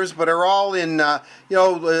the years, but are all in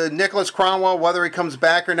Nicholas Cromwell, whether he comes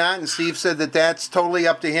back or not. And Steve said that that's totally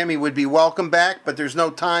up to him. He would be welcome back, but there's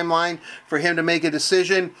no timeline for him to make a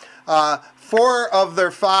decision. 4 of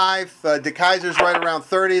their 5, DeKeyser's right around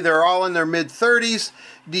 30. They're all in their mid-30s.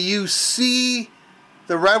 Do you see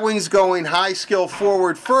the Red Wings going high skill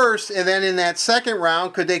forward first, and then in that second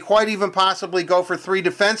round, could they quite even possibly go for 3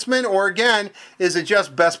 defensemen, or again, is it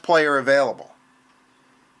just best player available?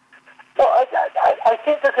 Well, I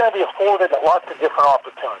think they're going to be afforded lots of different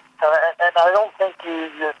opportunities, and I don't think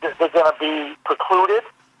they're going to be precluded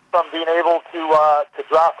from being able to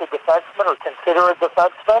draft a defenseman or consider a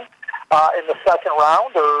defenseman in the second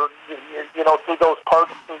round, or through those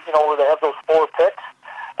parts, where they have those 4 picks.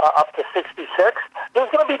 Up to 66, there's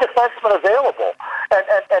going to be defensemen available,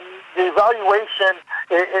 and the evaluation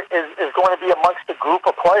is going to be amongst a group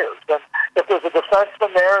of players. And if there's a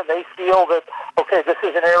defenseman there and they feel that, okay, this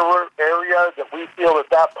is an area that we feel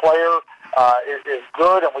that player is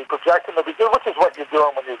good, and we project him to be good, which is what you're doing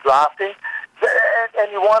when you're drafting, and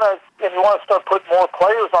you want to start putting more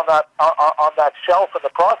players on that shelf in the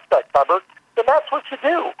prospect cupboard, then that's what you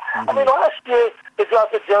do. Mm-hmm. I mean, last year they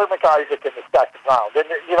drafted Jared McIsaac in the second round, and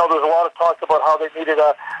there's a lot of talk about how they needed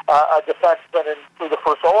a defenseman through the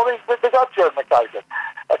first round. Well, they got Jared McIsaac.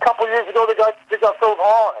 A couple of years ago, they got Phil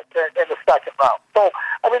Holland in the second round. So,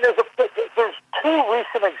 I mean, there's 2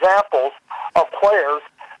 recent examples of players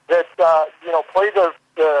that play the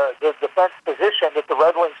defense position that the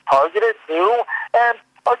Red Wings targeted, knew, and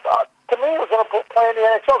to me, we're going to play in the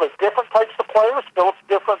NHL. There's different types of players. Phil's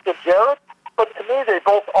different than Jared. But to me, they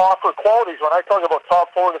both offer qualities. When I talk about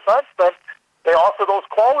top 4 defensemen, they offer those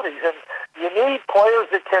qualities, and you need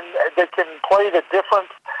players that can play the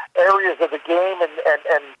different areas of the game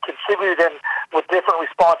and contribute with different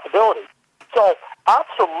responsibilities. So,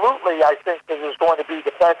 absolutely, I think that there's going to be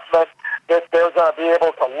defensemen that they're going to be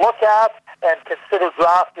able to look at and consider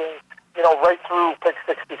drafting, right through pick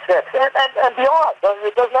 66 and beyond.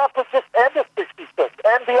 It doesn't have to just end at 66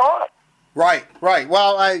 and beyond. Right.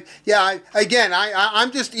 Well,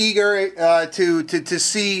 I'm just eager to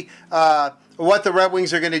see what the Red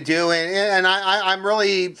Wings are going to do, and I'm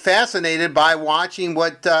really fascinated by watching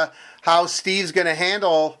how Steve's going to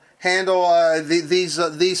handle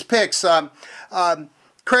these picks.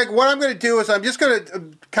 Craig, what I'm going to do is I'm just going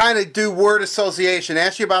to kind of do word association,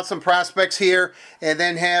 ask you about some prospects here, and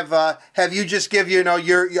then have you just give your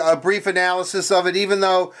a brief analysis of it. Even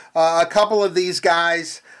though a couple of these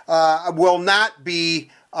guys will not be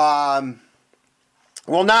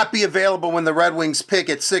available when the Red Wings pick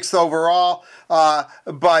at 6th overall.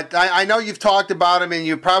 But I know you've talked about them, and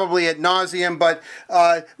you're probably ad nauseum. But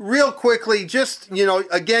real quickly, just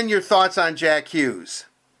again, your thoughts on Jack Hughes.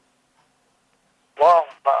 Well,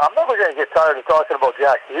 I'm never going to get tired of talking about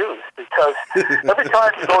Jack Hughes, because every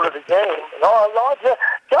time you go to the game,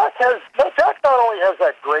 Jack not only has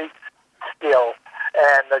that great skill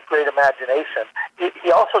and a great imagination,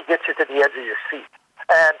 he also gets you to the edge of your seat.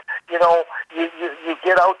 And, you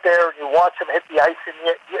get out there and you watch him hit the ice, and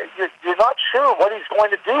you're not sure what he's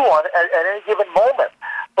going to do at any given moment.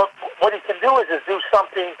 But what he can do is do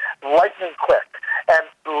something lightning quick and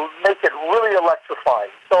make it really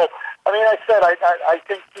electrifying. So, I mean, I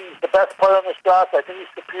think he's the best player in this draft. I think he's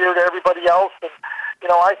superior to everybody else. And,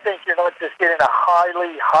 I think you're not just getting a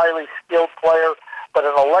highly, highly skilled player, but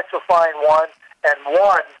an electrifying one, and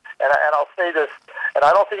I'll say this, and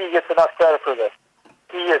I don't think he gets enough credit for this.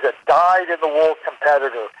 He is a dyed-in-the-wool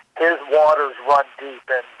competitor. His waters run deep,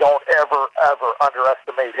 and don't ever, ever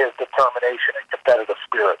underestimate his determination and competitive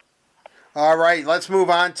spirit. All right, let's move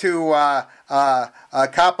on to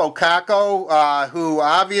Capo Caco, who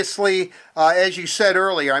obviously, as you said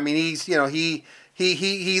earlier, I mean,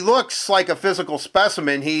 he looks like a physical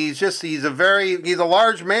specimen. He's a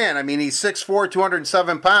large man. I mean, he's 6'4",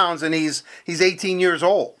 207 pounds, and he's 18 years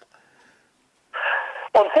old.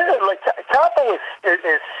 Well, the thing is, Capo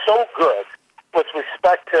is so good with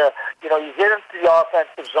respect to, you get into the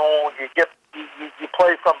offensive zone, you get you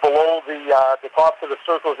play from below the tops of the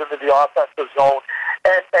circles into the offensive zone,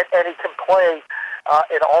 and he can play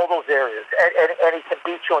in all those areas, and he can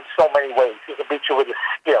beat you in so many ways. He can beat you with his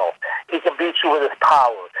skill. He can beat you with his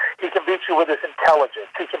power. He can beat you with his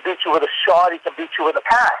intelligence. He can beat you with a shot. He can beat you with a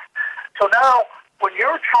pass. So now, when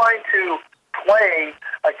you're trying to play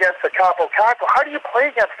against a Capo Caco, how do you play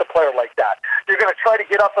against a player like that? You're going to try to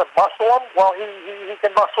get up and muscle him? Well, he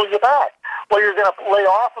can muscle you back. Well, you're going to lay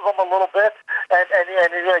off of him a little bit, and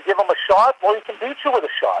you're going to give him a shot? Well, he can beat you with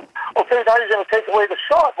a shot. Okay, now you're going to take away the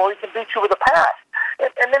shot. Well, he can beat you with a pass.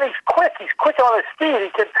 And then he's quick. He's quick on his feet. He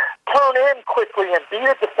can turn in quickly and beat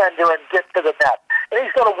a defender and get to the net. And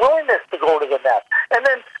he's got a willingness to go to the net. And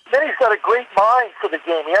then he's got a great mind for the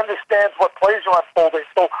game. He understands what plays are unfolding.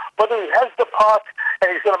 So whether he has the puck and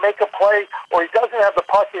he's going to make a play, or he doesn't have the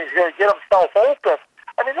puck and he's going to get himself open,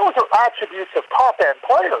 I mean, those are attributes of top-end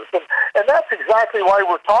players. And that's exactly why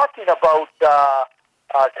we're talking about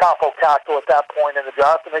Capo Caco at that point in the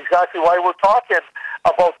draft, and exactly why we're talking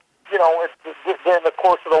about, in the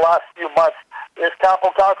course of the last few months, is Capo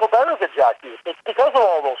Caco better than Jack Hughes? It's because of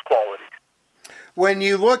all those qualities. When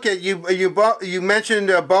you look at you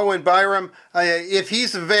mentioned Bowen Byram. If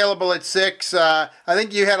he's available at 6, I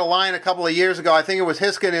think you had a line a couple of years ago. I think it was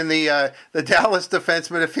Hiskin in the Dallas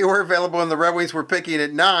defenseman. If he were available and the Red Wings were picking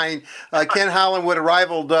at 9, Ken Holland would have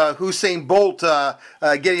rivaled Usain Bolt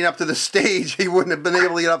getting up to the stage. He wouldn't have been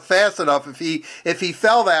able to get up fast enough if he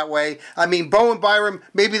fell that way. I mean, Bowen Byram,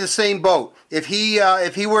 maybe the same boat. If he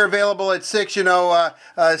were available at 6,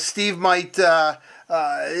 Steve might.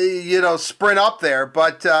 Sprint up there.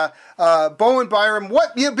 But Bowen Byram,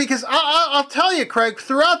 because I'll tell you, Craig,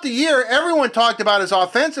 throughout the year, everyone talked about his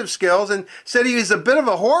offensive skills and said he was a bit of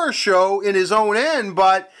a horror show in his own end,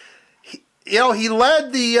 but he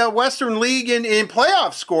led the Western League in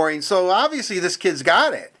playoff scoring, so obviously this kid's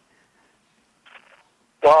got it.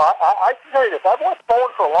 Well, I can tell you this. I've watched Bowen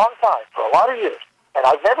for a long time, for a lot of years, and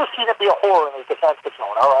I've never seen him be a horror in his defensive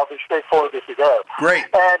zone. I'll be straightforward with you there. Great.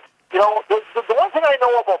 And the one thing I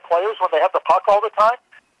know about players when they have the puck all the time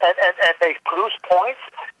and they produce points,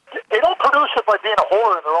 they don't produce it by being a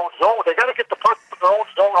horror in their own zone. They got to get the puck from their own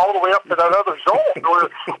zone all the way up to that other zone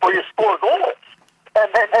where you score goals. And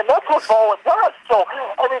that's what Bowen does. So,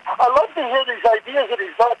 I mean, I love to hear these ideas that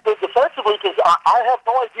he's not good defensively, because I have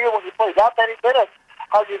no idea when you play that many minutes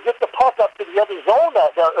how you get the puck up to the other zone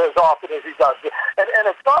that as often as he does. And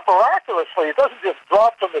it's not miraculously. It doesn't just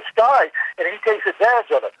drop from the sky, and he takes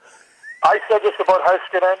advantage of it. I said this about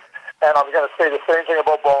Heiskanen, and I'm going to say the same thing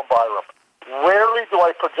about Bowen Byram. Rarely do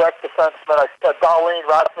I project defensemen.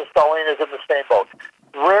 Rasmus Dahlin is in the same boat.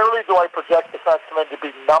 Rarely do I project defensemen to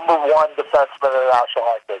be number 1 defenseman in the National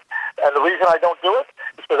Hockey League. And the reason I don't do it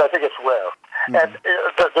is because I think it's rare. Mm-hmm. And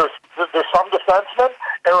there's some defensemen.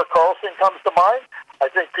 Erik Karlsson comes to mind. I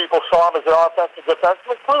think people saw him as an offensive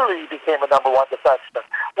defenseman. Clearly, he became a number 1 defenseman.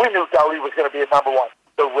 We knew Doughty was going to be a number 1.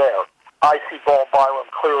 They're rare. I see Bowen Byram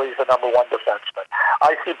clearly as a number 1 defenseman.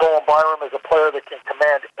 I see Bowen Byram as a player that can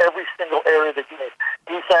command every single area of the game.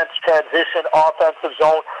 Defense, transition, offensive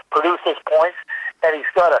zone, produces points, and he's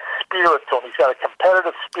got a spirit to him. He's got a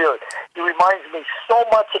competitive spirit. He reminds me so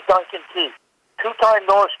much of Duncan Keith. 2-time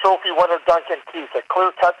Norris Trophy winner Duncan Keith, a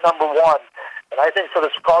clear-cut number 1. And I think for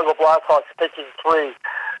the Chicago Blackhawks picking 3,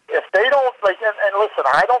 if they don't, and listen,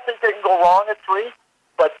 I don't think they can go wrong at 3,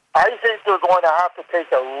 but I think they're going to have to take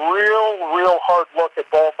a real hard look at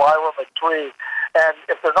Bowen Byram at 3. And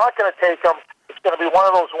if they're not going to take him, it's going to be one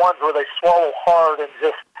of those ones where they swallow hard and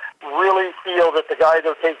just really feel that the guy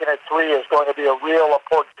they're taking at 3 is going to be a real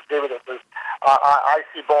important contributor. I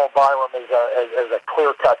see Bowen Byram as a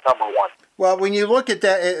clear-cut number 1. Well, when you look at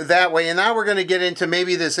that way, and now we're going to get into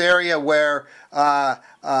maybe this area where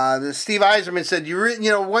Steve Yzerman said,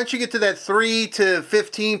 once you get to that 3 to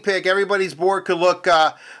 15 pick, everybody's board could look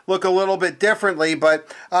a little bit differently.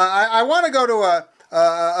 But I want to go to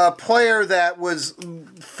a player that was,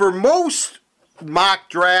 for most mock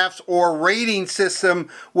drafts or rating system,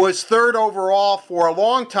 was 3rd overall for a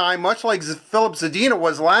long time, much like Philip Zadina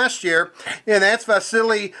was last year, and that's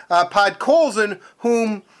Vasily Podkolzin,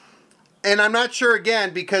 whom, and I'm not sure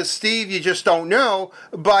again because Steve, you just don't know,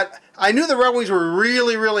 but I knew the Red Wings were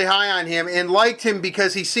really, really high on him and liked him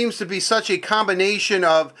because he seems to be such a combination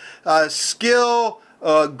of skill,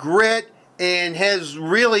 grit, and has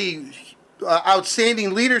really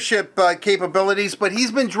outstanding leadership capabilities, but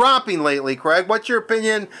he's been dropping lately. Craig, what's your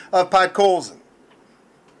opinion of Podkolzin?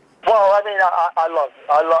 Well, I mean,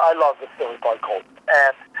 I love the Philly Podkolzin,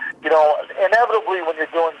 and inevitably when you're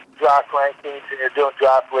doing draft rankings and you're doing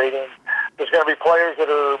draft ratings, there's going to be players that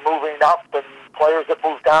are moving up and players that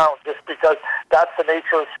move down, just because that's the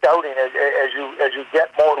nature of scouting. As you get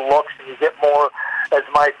more looks and you get more, as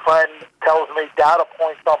my friend tells me, data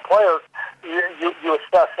points on players, you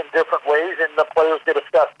assess in different ways, and the players get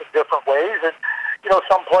assessed in different ways. And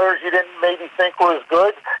some players you didn't maybe think were as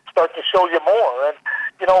good start to show you more. And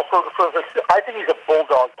I think he's a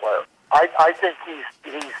bulldog player. I think he's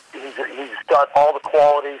got all the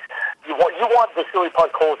qualities. You want Vasily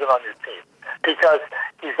Podkolzin on your team because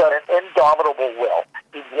he's got an indomitable will.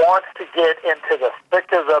 He wants to get into the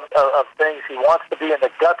thick of things. He wants to be in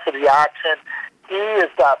the guts of the action. He is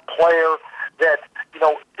that player that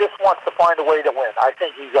just wants to find a way to win. I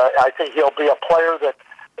think he'll be a player that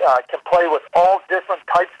can play with all different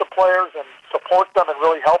types of players and support them and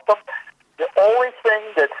really help them. The only thing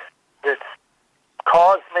that's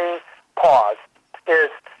caused me pause is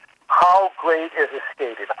how great is his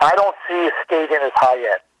skating. I don't see his skating as high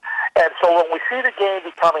end. And so when we see the game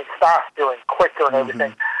becoming faster and quicker and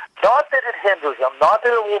everything, not that it hinders him, not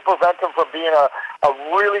that it will prevent him from being a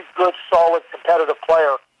really good, solid, competitive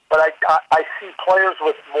player, but I see players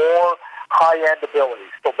with more high-end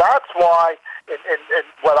abilities. So that's why, and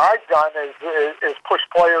what I've done is push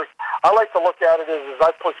players. I like to look at it as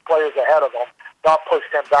I push players ahead of them, not push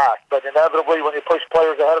them back. But inevitably, when you push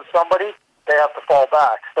players ahead of somebody, they have to fall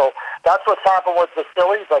back. So that's what's happened with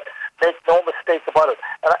Vasily, but make no mistake about it.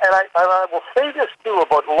 And I will say this, too,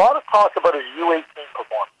 about a lot of talk about his U18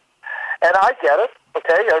 performance. And I get it,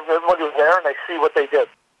 okay? Everybody was there, and they see what they did.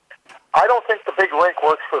 I don't think the big rink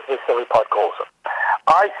works for Vasily Podkolzin.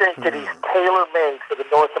 I think that he's tailor-made for the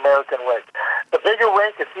North American rink. The bigger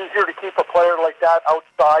rink, it's easier to keep a player like that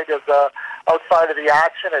outside of the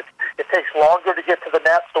action. It takes longer to get to the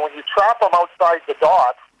net. So when you trap them outside the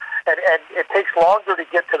dots, and it takes longer to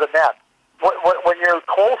get to the net. When you're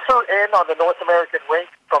closer in on the North American rink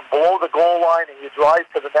from below the goal line and you drive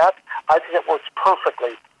to the net, I think it works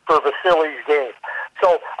perfectly for Vasily's game.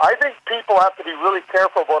 So I think people have to be really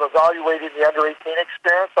careful about evaluating the under-18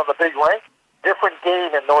 experience on the big rink. Different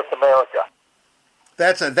game in North America.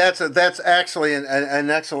 That's actually an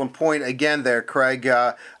excellent point again there, Craig.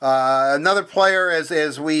 Another player,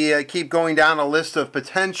 as we keep going down a list of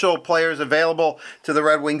potential players available to the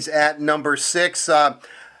Red Wings at number 6.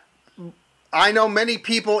 I know many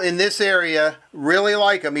people in this area really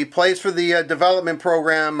like him. He plays for the development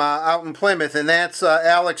program out in Plymouth, and that's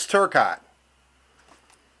Alex Turcotte.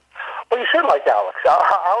 Well, you should like Alex.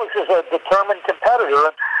 Alex is a determined competitor,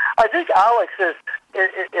 and I think Alex is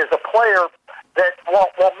a player that,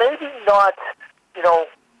 well, maybe not,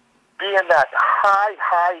 being that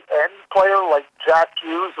high-end player like Jack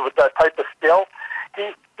Hughes with that type of skill.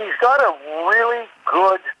 He's got a really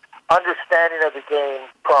good understanding of the game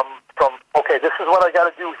from okay, this is what I got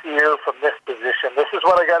to do here from this position. This is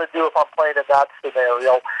what I got to do if I'm playing in that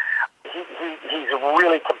scenario. He's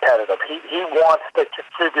really competitive. He wants to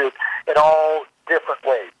contribute in all different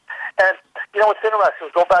ways. And, what's interesting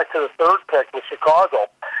is go back to the third pick with Chicago,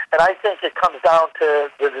 and I think it comes down to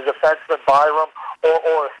the defenseman Byram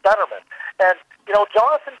or a centerman. And,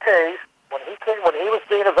 Jonathan Toews, when he was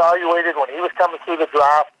being evaluated, when he was coming through the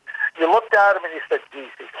draft, you looked at him and you said, geez,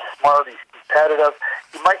 he's smart, he's competitive.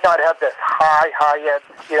 He might not have this high-end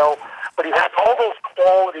skill, but he has all those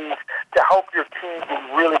qualities to help your team be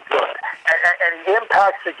really good. And he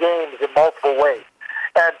impacts the games in multiple ways.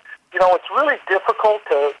 And, it's really difficult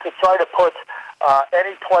to try to put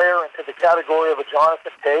any player into the category of a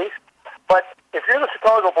Jonathan Toews. But if you're the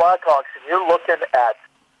Chicago Blackhawks and you're looking at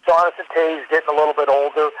Jonathan Toews getting a little bit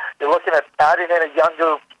older, you're looking at adding in a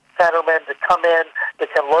younger centerman to come in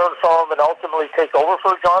that can learn from him and ultimately take over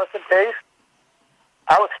for Jonathan Toews,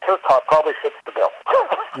 Alex Turcotte probably fits the bill.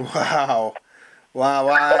 Wow.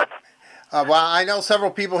 Well, I know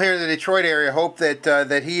several people here in the Detroit area hope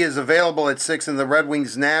that he is available at 6 and the Red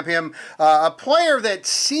Wings nab him. A player that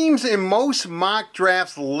seems in most mock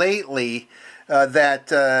drafts lately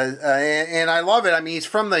and I love it. I mean, he's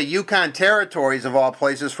from the Yukon Territories of all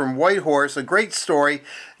places, from Whitehorse. A great story.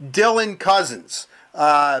 Dylan Cozens.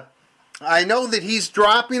 I know that he's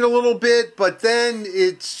dropping a little bit, but then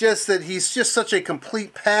it's just that he's just such a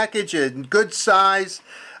complete package and good size.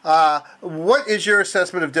 What is your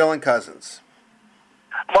assessment of Dylan Cozens?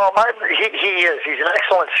 Well, he is. He's an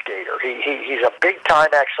excellent skater. He's a big-time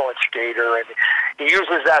excellent skater, and he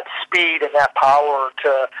uses that speed and that power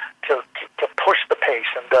to push the pace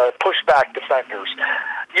and push back defenders.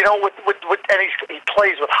 And he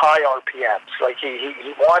plays with high RPMs. Like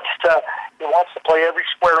he wants to play every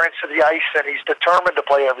square inch of the ice, and he's determined to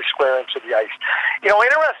play every square inch of the ice.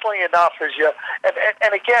 Interestingly enough,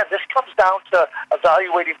 and again, this comes down to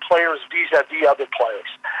evaluating players vis-a-vis other players.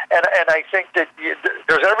 And I think that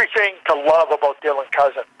there's everything to love about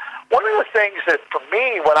cousin. One of the things that, for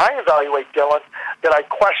me, when I evaluate Dylan, that I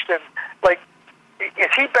question, like,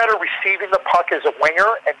 is he better receiving the puck as a winger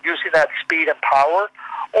and using that speed and power,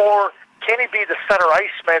 or can he be the center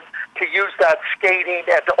iceman to use that skating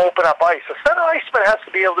and to open up ice? The center iceman has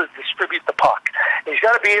to be able to distribute the puck. He's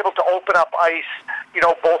got to be able to open up ice,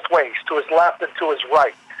 both ways, to his left and to his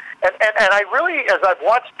right. And I really, as I've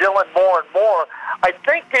watched Dylan more and more, I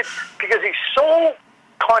think that because he's so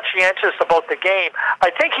conscientious about the game,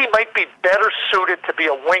 I think he might be better suited to be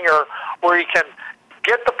a winger where he can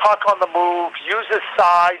get the puck on the move, use his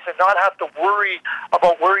size, and not have to worry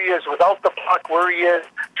about where he is without the puck, where he is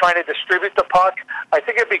trying to distribute the puck. I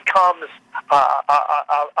think it becomes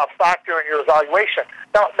a factor in your evaluation.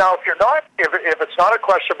 Now, if it's not a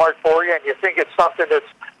question mark for you and you think it's something that's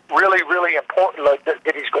really, really important, like that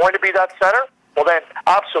he's going to be that center, well then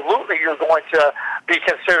absolutely you're going to be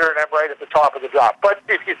considering him right at the top of the draft. But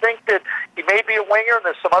if you think that he may be a winger and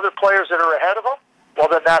there's some other players that are ahead of him, well,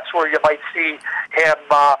 then that's where you might see him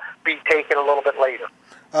be taken a little bit later.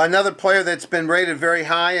 Another player that's been rated very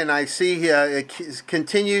high, and I see it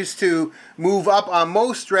continues to move up on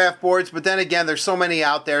most draft boards, but then again, there's so many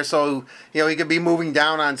out there, so he could be moving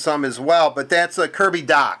down on some as well. But that's Kirby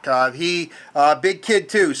Dach. He big kid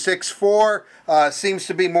too, 6'4", seems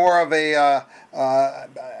to be more of a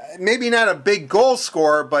maybe not a big goal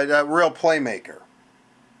scorer, but a real playmaker.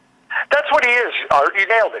 That's what he is, Art. You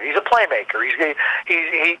nailed it. He's a playmaker.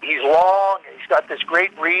 He's long. He's got this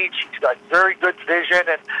great reach. He's got very good vision.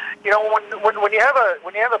 And when you have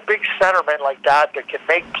a big centerman like that can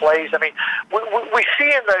make plays. I mean, we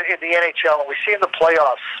see in the NHL and we see in the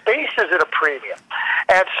playoffs, space is at a premium.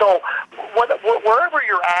 And so wherever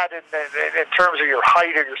you're at in terms of your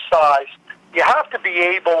height or your size, you have to be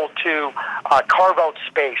able to carve out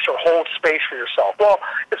space or hold space for yourself. Well,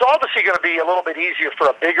 it's obviously going to be a little bit easier for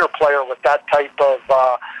a bigger player with that type of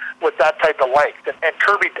length, and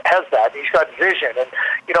Kirby has that. He's got vision, and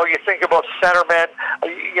you think about centermen.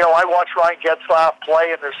 I watch Ryan Getzlaf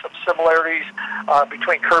play, and there's some similarities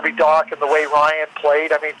between Kirby Dach and the way Ryan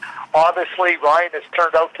played. I mean, obviously Ryan has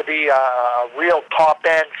turned out to be a real top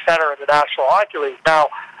end center in the National Hockey League now.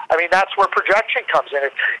 I mean, that's where projection comes in.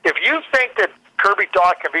 If you think that Kirby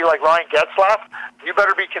Dach can be like Ryan Getzlaf, you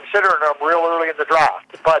better be considering him real early in the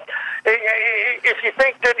draft. But if you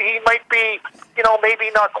think that he might be,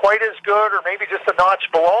 maybe not quite as good or maybe just a notch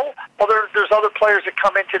below, well, there's other players that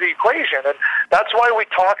come into the equation. And that's why we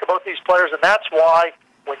talk about these players, and that's why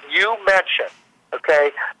when you mention,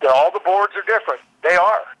 okay, that all the boards are different, they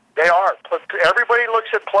are. They are. Everybody looks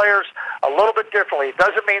at players a little bit differently. It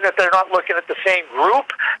doesn't mean that they're not looking at the same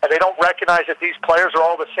group and they don't recognize that these players are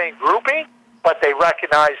all the same grouping, but they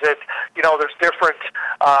recognize that, there's different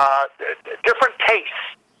tastes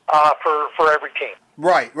for every team.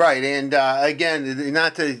 Right. And again,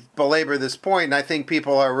 not to belabor this point, and I think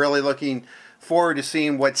people are really looking forward to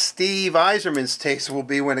seeing what Steve Yzerman's taste will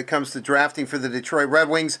be when it comes to drafting for the Detroit Red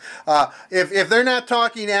Wings. If they're not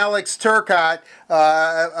talking Alex Turcotte,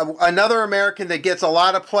 another American that gets a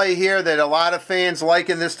lot of play here that a lot of fans like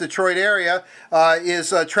in this Detroit area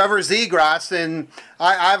is Trevor Zegras, and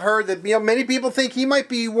I've heard that many people think he might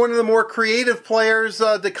be one of the more creative players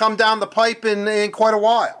to come down the pipe in quite a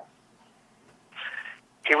while.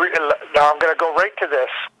 Now I'm going to go right to this.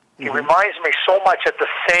 He reminds me so much at the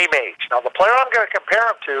same age. Now, the player I'm going to compare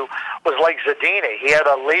him to was like Zadina. He had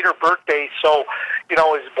a later birthday, so, he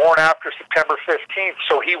was born after September 15th,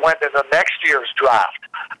 so he went in the next year's draft.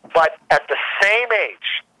 But at the same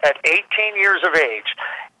age, at 18 years of age,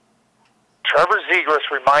 Trevor Zegras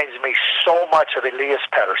reminds me so much of Elias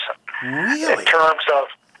Pettersson. Really? In terms of...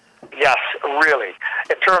 Yes, really.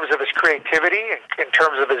 In terms of his creativity, in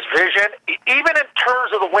terms of his vision, even in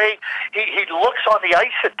terms of the way he looks on the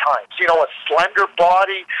ice at times. A slender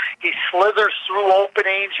body, he slithers through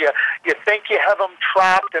openings. You think you have him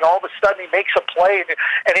trapped, and all of a sudden he makes a play,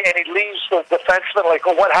 and he leaves the defenseman like,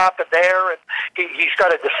 oh, what happened there? And he's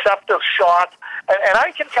got a deceptive shot. And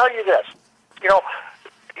I can tell you this,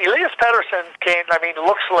 Elias Pettersson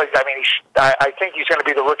looks like, I think he's going to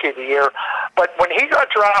be the Rookie of the Year. But when he got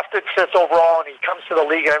drafted 5th overall and he comes to the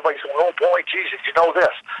league and everybody's going, oh boy, Jesus, you know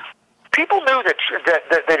this. People knew that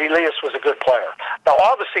Elias was a good player. Now,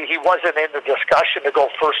 obviously, he wasn't in the discussion to go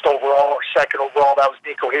 1st overall or 2nd overall. That was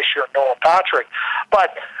Nico Hischier and Noah Patrick.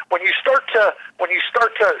 But when you start to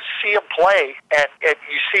see him play and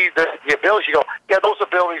you see the abilities, you go, yeah, those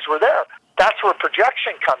abilities were there. That's where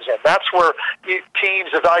projection comes in. That's where teams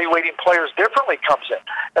evaluating players differently comes in.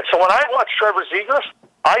 And so when I watch Trevor Zegras,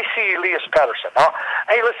 I see Elias Pettersson. Now,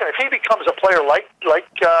 hey, listen, if he becomes a player like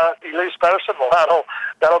Elias Pettersson, well,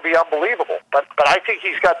 that'll be unbelievable. But I think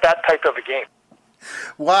he's got that type of a game.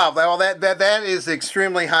 Wow, well, that is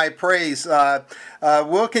extremely high praise.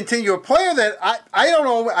 We'll continue. A player that I don't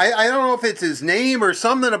know, I don't know if it's his name or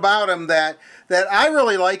something about him that I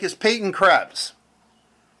really like is Peyton Krebs.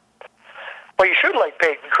 Well, you should like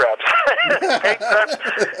Peyton Krebs. Peyton Krebs,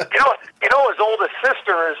 his oldest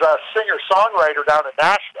sister is a singer-songwriter down in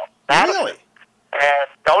Nashville. Madison. Really? And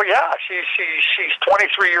she's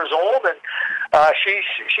 23 years old, and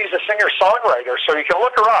she's a singer-songwriter. So you can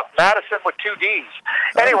look her up, Madison with 2 D's.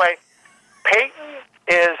 Anyway, Peyton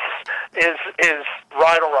is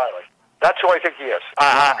Ryan O'Reilly. That's who I think he is.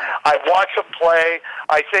 I watch him play.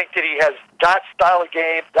 I think that he has that style of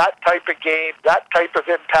game, that type of game, that type of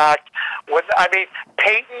impact.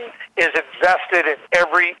 Peyton is invested in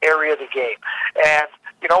every area of the game. And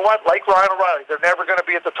you know what? Like Ryan O'Reilly, they're never going to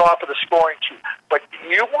be at the top of the scoring sheet. But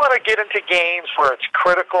you want to get into games where it's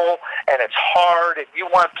critical and it's hard, and you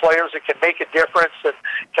want players that can make a difference and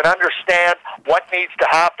can understand what needs to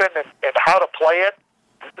happen and how to play it.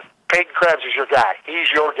 Peyton Krebs is your guy.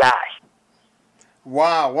 He's your guy.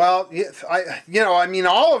 Wow. Well,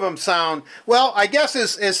 all of them sound, well, I guess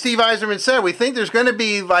as Steve Yzerman said, we think there's going to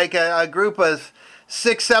be like a group of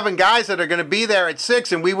 6, 7 guys that are going to be there at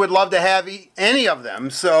 6, and we would love to have any of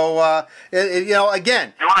them. So,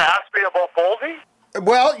 again. You want to ask me about Boldy?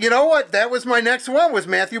 Well, you know what? That was my next one, was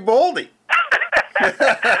Matthew Boldy.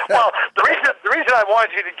 Well, the reason I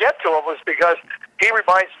wanted you to get to him was because he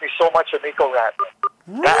reminds me so much of Nico Rantanen.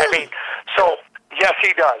 Really? Yes,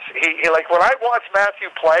 he does. He like when I watch Matthew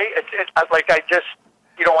play, I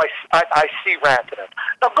see Rantanen.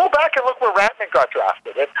 Now go back and look where Rantanen got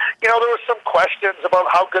drafted, and there were some questions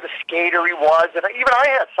about how good a skater he was, and even I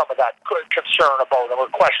had some of that concern about him or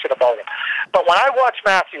question about him. But when I watch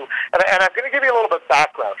Matthew, and I'm going to give you a little bit of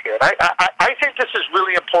background here, and I think this is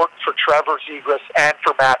really important for Trevor Zegras and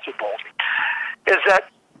for Matthew Boldy, is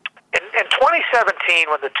that in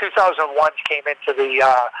 2017 when the 2001s came into the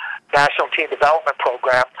National Team Development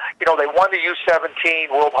Program, they won the U17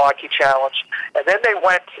 World Hockey Challenge, and then they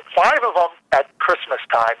went, 5 of them at Christmas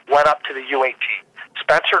time went up to the U18.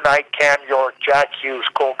 Spencer Knight, Cam York, Jack Hughes,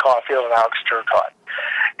 Cole Caulfield, and Alex Turcotte.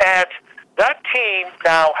 And that team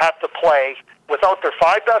now had to play without their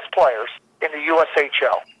 5 best players in the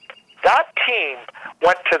USHL. That team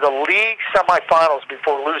went to the league semifinals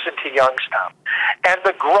before losing to Youngstown. And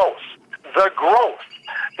the growth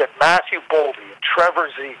that Matthew Boldy and Trevor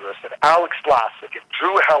Zegras and Alex Vlasic and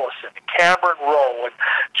Drew Hellison and Cameron Rowe and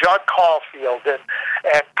John Caulfield and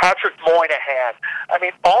Patrick Moynihan,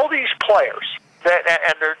 all these players,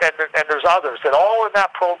 and there's others, that all in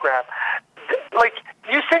that program,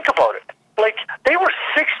 you think about it, they were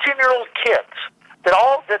 16-year-old kids that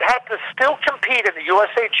had to still compete in the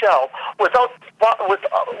USHL without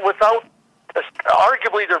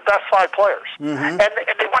arguably their best 5 players. Mm-hmm. And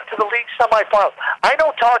they went to the league semifinals. I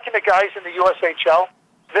know, talking to guys in the USHL,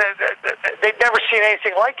 they've never seen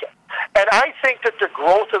anything like it. And I think that the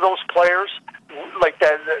growth of those players,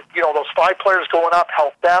 those 5 players going up,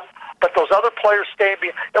 helped them, but those other players staying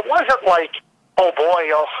behind. It wasn't like, oh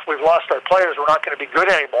boy, we've lost our players, we're not going to be good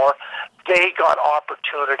anymore. They got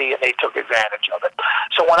opportunity and they took advantage of it.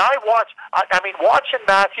 So when I watch, watching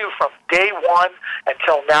Matthew from day one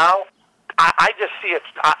until now, I just see it.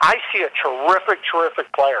 I see a terrific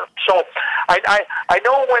player. So I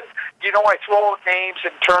know when I throw out names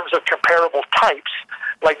in terms of comparable types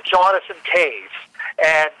like Jonathan Toews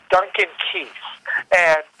and Duncan Keith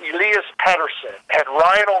and Elias Pettersson and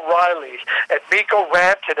Ryan O'Reilly and Mikko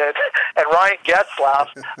Rantanen and Ryan Getzlaf.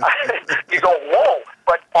 You go, whoa!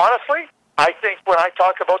 But honestly, I think when I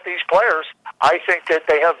talk about these players, I think that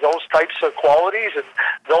they have those types of qualities and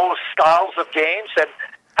those styles of games, and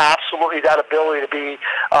absolutely that ability to be,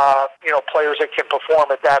 players that can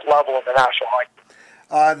perform at that level in the National Hockey.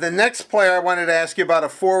 The next player I wanted to ask you about a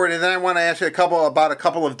forward, and then I want to ask you about a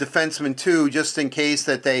couple of defensemen too, just in case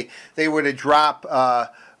that they were to drop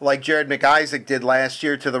like Jared McIsaac did last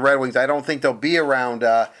year to the Red Wings. I don't think they'll be around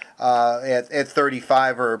at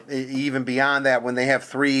 35 or even beyond that when they have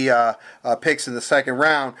 3 picks in the second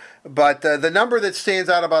round. But the number that stands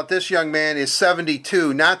out about this young man is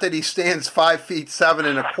 72. Not that he stands 5 feet 7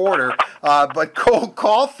 1/4, but Cole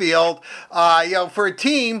Caulfield, for a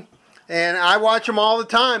team. And I watch them all the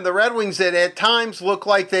time. The Red Wings that at times look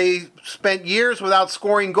like they spent years without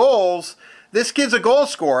scoring goals. This kid's a goal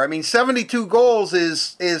scorer. 72 goals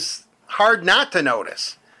is hard not to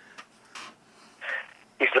notice.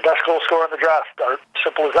 He's the best goal scorer in the draft, Art.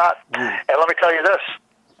 Simple as that. And let me tell you this.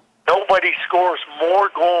 nobody scores more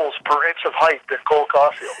goals per inch of height than Cole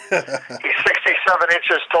Caulfield. He's 67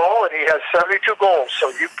 inches tall, and he has 72 goals. So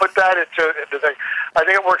you put that into the, I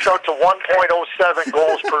think it works out to 1.07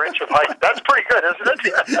 goals per inch of height. That's pretty good, isn't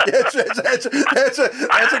it?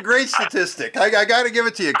 That's a great statistic. I got to give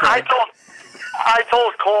it to you, Craig. I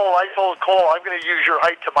told Cole, I'm going to use your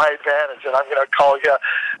height to my advantage, and I'm going to call you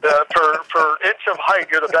per inch of height,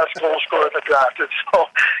 you're the best goal scorer in the draft. And so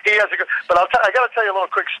he has a good. But I got to tell you a little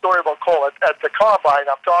quick story about Cole. At the combine,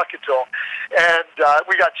 I'm talking to him, and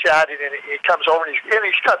we got chatting, and he comes over, and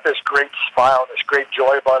he's got this great smile and this great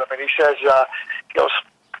joy about him, and he says, he goes,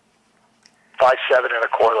 5'7" and a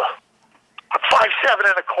quarter. 5'7"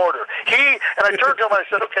 and a quarter. And I turned to him, and I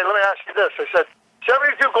said, okay, let me ask you this. I said,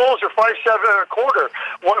 72 goals or 5'7" and a quarter.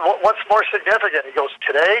 What's more significant? He goes,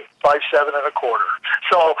 today, 5'7" and a quarter.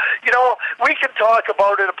 So, we can talk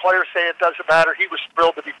about it. A player say it doesn't matter. He was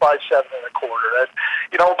thrilled to be 5'7" and a quarter. And,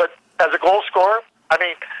 but as a goal scorer, I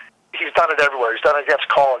mean, he's done it everywhere. He's done it against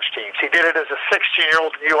college teams. He did it as a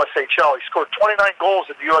 16-year-old in the USHL. He scored 29 goals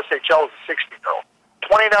in the USHL as a 16-year-old.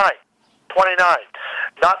 29.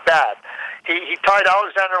 Not bad. He tied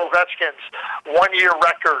Alexander Ovechkin's one-year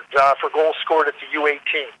record for goals scored at the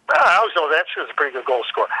U18. Alexander Ovechkin is a pretty good goal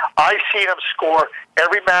scorer. I've seen him score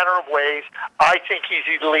every manner of ways. I think he's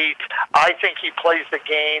elite. I think he plays the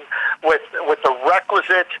game with the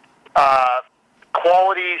requisite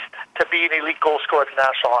qualities to be an elite goal scorer at the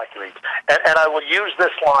National Hockey League. And I will use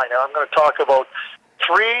this line, and I'm going to talk about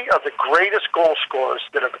three of the greatest goal scorers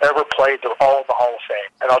that have ever played. They're all in the Hall of Fame.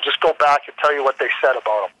 And I'll just go back and tell you what they said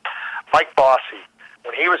about him. Mike Bossy,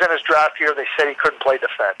 when he was in his draft year, they said he couldn't play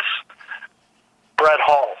defense. Brett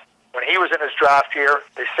Hull, when he was in his draft year,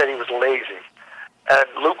 they said he was lazy. And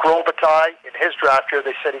Luc Robitaille, in his draft year,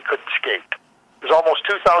 they said he couldn't skate. There's almost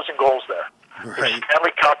 2,000 goals there. Right. There's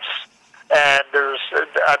Stanley Cups, and they're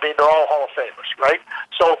all Hall of Famers, right?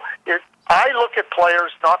 So I look at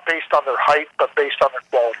players not based on their height, but based on their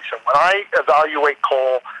qualities. And when I evaluate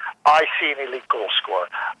Cole, I see an elite goal scorer.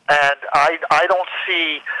 And I don't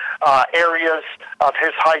see areas of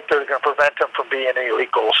his height that are going to prevent him from being an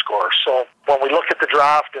elite goal scorer. So when we look at the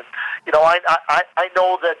draft, and I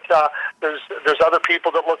know that there's other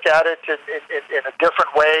people that look at it in a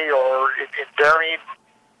different way or in varying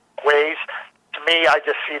ways. To me, I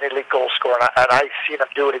just see an elite goal scorer, and I've seen him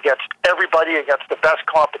do it against everybody, against the best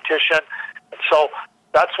competition. And so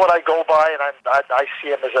that's what I go by, and I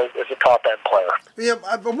see him as a top-end player. Yeah,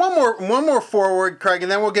 but one more forward, Craig, and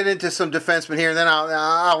then we'll get into some defensemen here, and then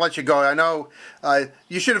I'll let you go. I know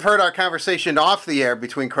you should have heard our conversation off the air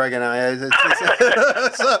between Craig and I.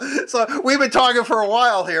 So we've been talking for a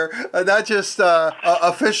while here, not just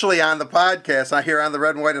officially on the podcast, here on the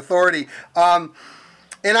Red and White Authority.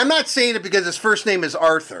 And I'm not saying it because his first name is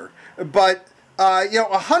Arthur, but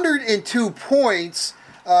 102 points.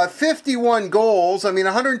 51 goals.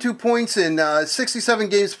 102 points in 67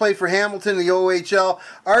 games played for Hamilton in the OHL.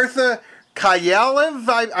 Arthur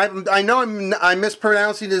Kayalev, I know I'm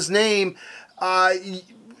mispronouncing his name.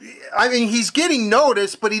 He's getting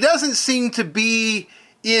noticed, but he doesn't seem to be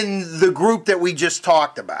in the group that we just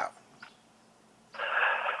talked about.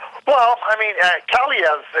 Well,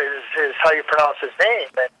 Kaliev is how you pronounce his name,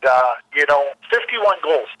 and 51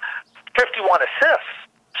 goals, 51 assists.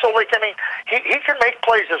 So, he can make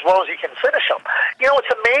plays as well as he can finish them.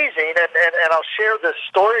 It's amazing, and I'll share this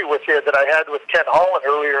story with you that I had with Ken Holland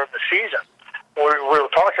earlier in the season. We were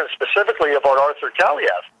talking specifically about Arthur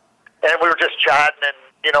Kaliev, and we were just chatting, and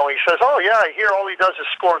he says, "Oh yeah, I hear all he does is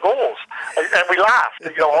score goals," and we laughed.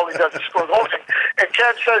 All he does is score goals. And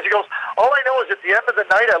Ken says, he goes, "All I know is at the end of the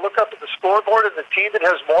night, I look up at the scoreboard, and the team that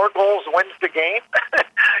has more goals wins the game."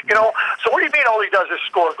 So what do you mean? All he does is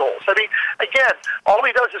score goals? Again, all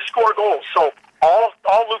he does is score goals. So all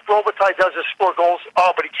Luc Robitaille does is score goals.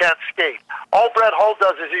 Oh, but he can't skate. All Brett Hull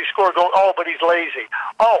does is he scores goals. Oh, but he's lazy.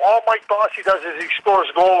 Oh, all Mike Bossy does is he scores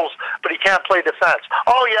goals, but he can't play defense.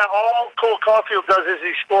 Oh yeah, all Cole Caulfield does is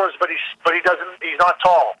he scores, but he doesn't. He's not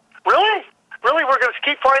tall. Really? We're going to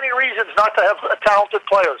keep finding reasons not to have talented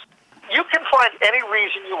players. You can find any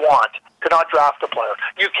reason you want to not draft a player.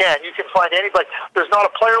 You can find anybody. There's not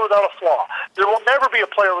a player without a flaw. There will never be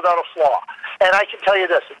a player without a flaw. And I can tell you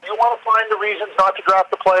this: if you want to find the reasons not to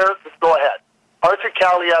draft a player, go ahead. Arthur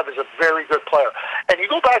Kaliev is a very good player. And you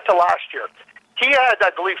go back to last year. He had, I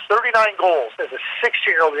believe, 39 goals as a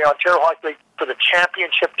 16-year-old in the Ontario Hockey League for the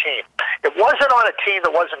championship team. It wasn't on a team that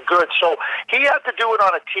wasn't good, so he had to do it on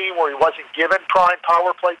a team where he wasn't given prime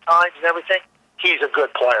power play times and everything. he's a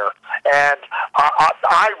good player. And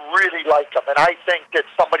I really like him, and I think that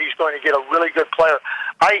somebody's going to get a really good player.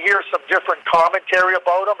 I hear some different commentary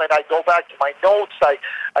about him, and I go back to my notes. I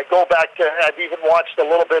go back to, I've even watched a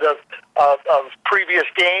little bit of previous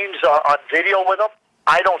games on video with him.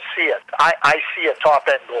 I don't see it. I see a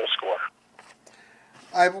top-end goal scorer.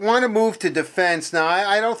 I want to move to defense now.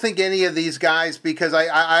 I don't think any of these guys, because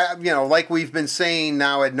I like we've been saying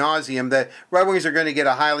now ad nauseum, that Red Wings are going to get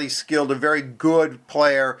a highly skilled, a very good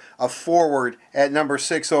player, a forward at number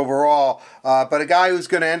 6 overall, but a guy who's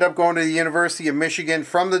going to end up going to the University of Michigan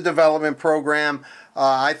from the development program.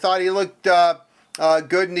 I thought he looked good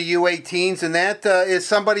in the U18s, and that is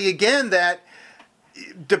somebody again that,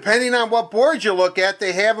 depending on what board you look at,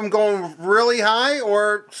 they have them going really high,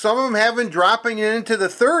 or some of them have them dropping into the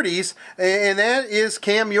 30s, and that is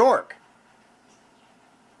Cam York.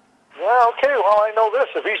 Yeah, okay, well, I know this.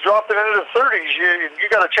 If he's dropping into the 30s, you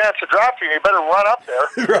got a chance to drop you. You better run up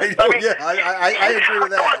there. Right, I agree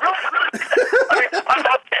with that. I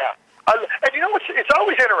love Cam. And you know, it's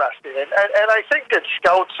always interesting, and I think that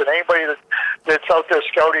scouts and anybody that's out there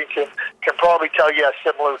scouting can probably tell you a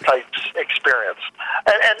similar type experience.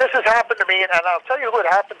 And this has happened to me, and I'll tell you what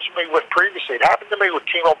happened to me with previously. It happened to me with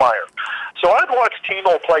Timo Meier. So I've watched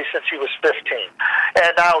Timo play since he was 15,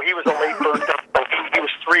 and now he was a late bird. He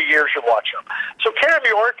was 3 years to watch him. So Cam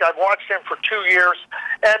York, I've watched him for 2 years,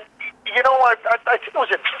 and you know, I think it was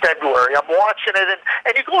in February. I'm watching it,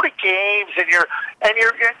 and you go to games, and you're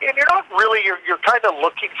not really you're kind of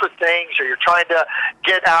looking for things, or you're trying to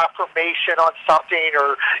get affirmation on something,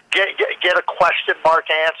 or get a question mark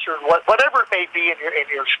answered, whatever it may be in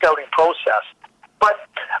your scouting process. But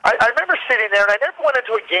I remember sitting there, and I never went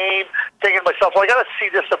into a game thinking to myself, well, I got to see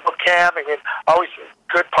this about Cam. I mean, always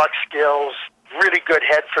good puck skills, really good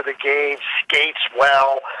head for the game, skates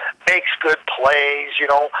well, makes good plays,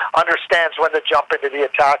 understands when to jump into the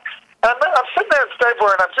attack. And I'm sitting there in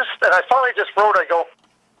February, and I finally just wrote, I go,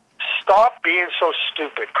 stop being so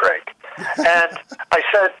stupid, Craig. And I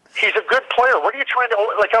said, he's a good player. What are you trying to,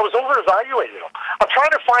 I was over-evaluating him. I'm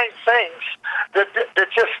trying to find things that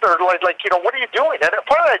just are what are you doing? And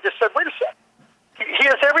finally I just said, wait a second. He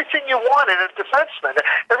has everything you want in a defenseman,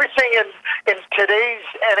 everything in today's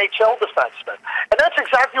NHL defenseman. And that's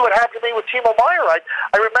exactly what happened to me with Timo Meier. I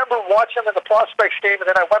remember watching him in the Prospects game, and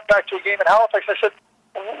then I went back to a game in Halifax. I said,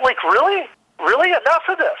 really? Really? Enough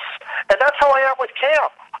of this. And that's how I am with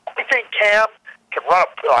Cam. I think Cam can run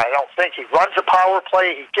he runs a power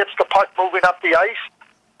play. He gets the puck moving up the ice.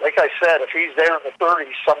 Like I said, if he's there in the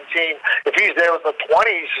 30s, if he's there in the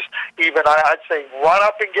 20s, even, I'd say run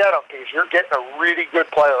up and get him, because you're getting a really good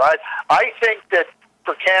player. I think that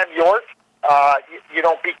for Cam York,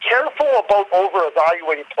 be careful about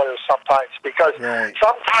over-evaluating players sometimes, because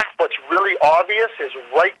sometimes what's really obvious is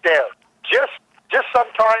right there. Just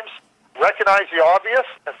sometimes recognize the obvious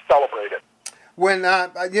and celebrate it. When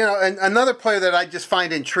and another player that I just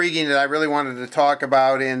find intriguing that I really wanted to talk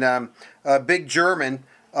about, in big German,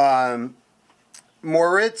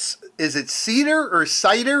 Moritz, is it Cedar or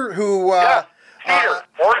Cider? Who? Moritz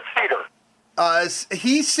Cedar.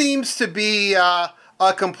 He seems to be a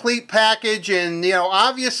complete package, and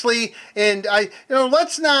obviously, and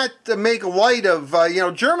let's not make light of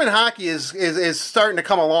German hockey is starting to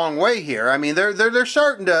come a long way here. I mean, they're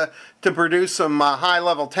starting to produce some high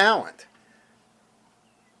level talent.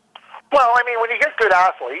 Well, I mean, when you get good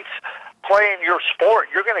athletes playing your sport,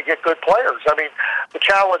 you're going to get good players. I mean, the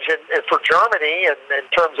challenge for Germany in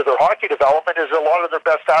terms of their hockey development is a lot of their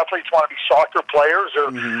best athletes want to be soccer players,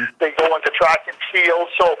 or they go into track and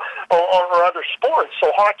field, or other sports.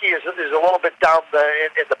 So hockey is a little bit down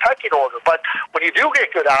in the pecking order. But when you do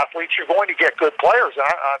get good athletes, you're going to get good players. And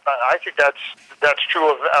I think that's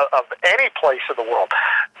true of any place in the world.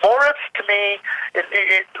 Moritz, to me,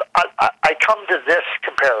 I come to this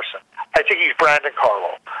comparison. I think he's Brandon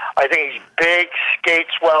Carlo. I think he's big,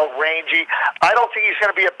 skates well, rangy. I don't think he's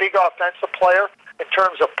going to be a big offensive player in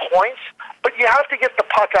terms of points, but you have to get the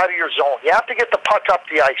puck out of your zone. You have to get the puck up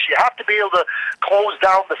the ice. You have to be able to close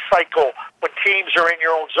down the cycle when teams are in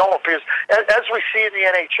your own zone. Because as we see in the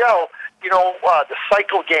NHL, the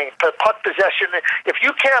cycle game, the puck possession, if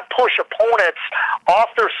you can't push opponents off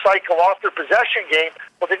their cycle, off their possession game,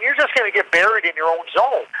 well, then you're just going to get buried in your own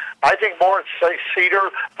zone. I think Moritz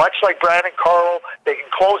Cedar, much like Brandon Carlo, they can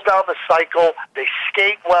close down the cycle, they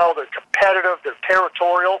skate well, they're competitive, they're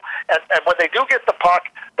territorial, and when they do get the puck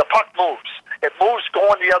moves. It moves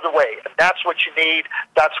going the other way, and that's what you need.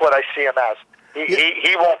 That's what I see him as.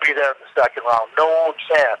 He won't be there in the second round. No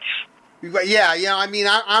chance. Yeah. I mean,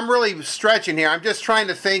 I'm really stretching here. I'm just trying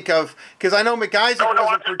to think of, because I know McIsaac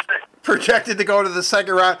projected to go to the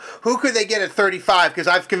second round. Who could they get at 35? Because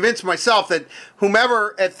I've convinced myself that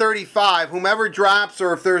whomever at 35, whomever drops,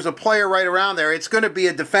 or if there's a player right around there, it's going to be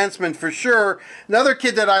a defenseman for sure. Another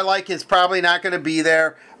kid that I like is probably not going to be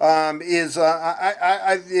there. Is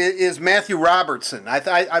Matthew Robertson.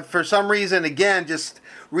 I for some reason, again, just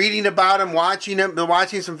reading about him, watching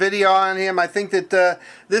some video on him, I think that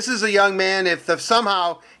this is a young man. If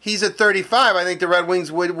somehow he's at 35, I think the Red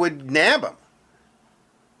Wings would nab him.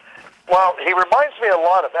 Well, he reminds me a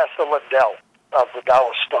lot of Esa Lindell of the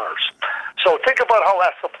Dallas Stars. So think about how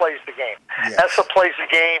Esa plays the game. Yes. Esa plays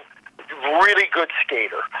the game, really good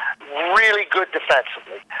skater, really good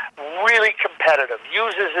defensively, really competitive,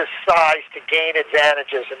 uses his size to gain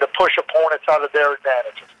advantages and to push opponents out of their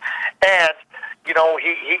advantages. And, you know,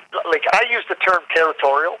 he like, I use the term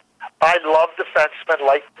territorial. I love defensemen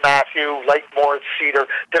like Matthew, like Moritz Seider,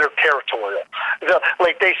 that are territorial.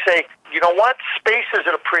 Like they say, you know what, space is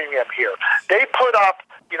at a premium here. They put up,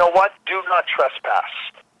 you know what, do not trespass.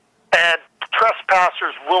 And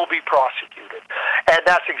trespassers will be prosecuted. And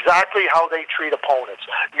that's exactly how they treat opponents.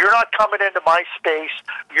 You're not coming into my space.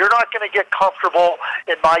 You're not going to get comfortable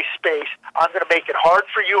in my space. I'm going to make it hard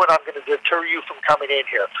for you, and I'm going to deter you from coming in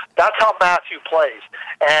here. That's how Matthew plays.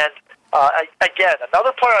 And again,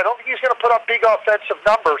 another player, I don't think he's going to put up big offensive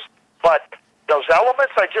numbers, but those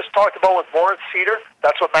elements I just talked about with Moritz Seider,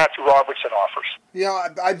 that's what Matthew Robertson offers. You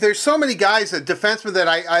know, there's so many guys, defensemen, that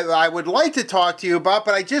I would like to talk to you about,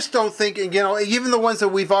 but I just don't think, you know, even the ones that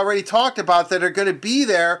we've already talked about that are going to be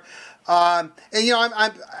there. And, you know,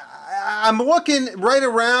 I'm looking right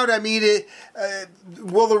around. I mean,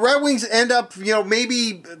 will the Red Wings end up, you know,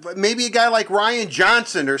 maybe a guy like Ryan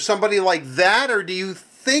Johnson or somebody like that, or do you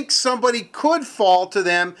think somebody could fall to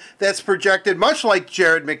them that's projected, much like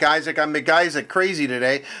Jared McIsaac? I'm McIsaac crazy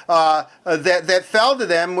today. That fell to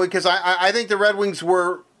them, because I think the Red Wings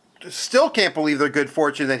still can't believe their good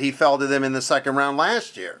fortune that he fell to them in the second round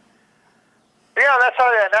last year. Yeah, that's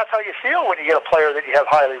how you feel when you get a player that you have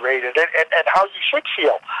highly rated, and how you should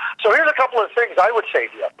feel. So here's a couple of things I would say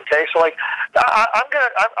to you. Okay, so like I'm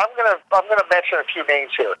gonna mention a few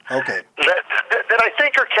names here. Okay. That I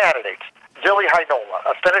think are candidates. Ville Heinola,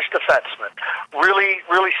 a Finnish defenseman, really,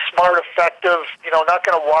 really smart, effective. You know, not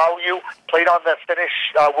going to wow you. Played on the Finnish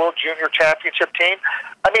World Junior Championship team.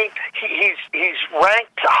 I mean, he's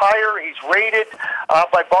ranked higher. He's rated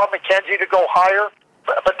by Bob McKenzie to go higher,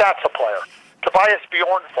 but that's a player. Tobias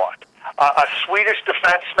Bjornfot, a Swedish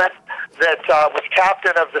defenseman that was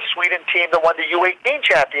captain of the Sweden team that won the U18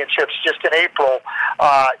 championships just in April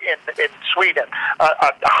in Sweden.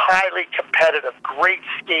 A highly competitive, great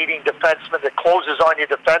skating defenseman that closes on you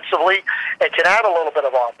defensively and can add a little bit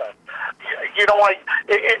of offense. You know,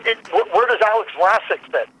 where does Alex Vlasic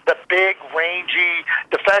fit? The big, rangy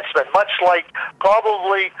defenseman, much like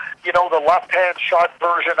probably, you know, the left-hand shot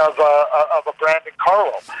version of a Brandon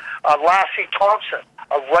Carlo. Lassie Thompson,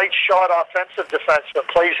 a right shot offensive defenseman,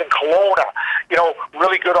 plays in Kelowna. You know,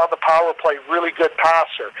 really good on the power play, really good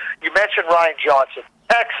passer. You mentioned Ryan Johnson.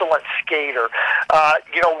 Excellent skater.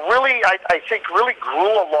 You know, really, I think really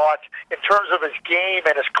grew a lot in terms of his game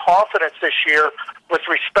and his confidence this year with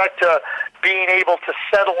respect to being able to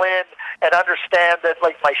settle in and understand that,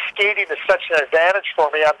 like, my skating is such an advantage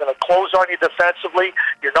for me. I'm going to close on you defensively.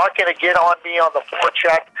 You're not going to get on me on the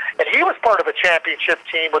forecheck. And he was part of a championship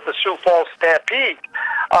team with the Sioux Falls Stampede.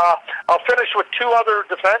 I'll finish with two other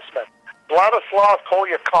defensemen. Vladislav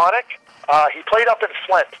Kolyakonic. He played up in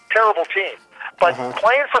Flint. Terrible team. But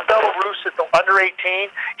playing for Belarus at the under-18,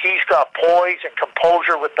 he's got poise and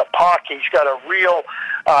composure with the puck. He's got a real,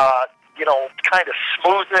 you know, kind of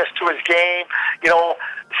smoothness to his game. You know,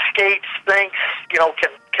 skates, thinks, you know, can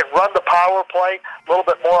run the power play a little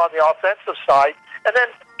bit more on the offensive side. And then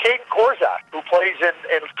Caden Korzak, who plays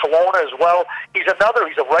in Kelowna as well. He's a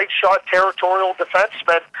right shot territorial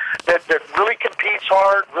defenseman that really competes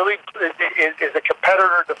hard, really is a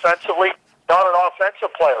competitor defensively, not an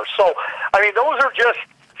offensive player. So, I mean, those are just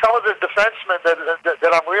some of the defensemen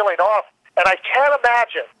that I'm reeling off. And I can't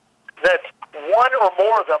imagine that one or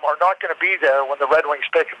more of them are not going to be there when the Red Wings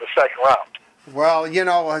pick in the second round. Well, you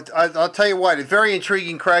know, I'll tell you what, it's very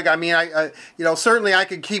intriguing, Craig. I mean, you know, certainly I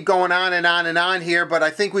could keep going on and on and on here, but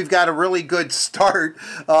I think we've got a really good start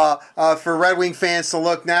for Red Wing fans to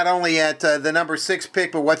look not only at the number 6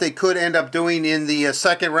 pick, but what they could end up doing in the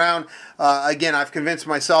second round. Again, I've convinced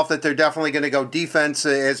myself that they're definitely going to go defense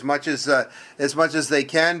as much as they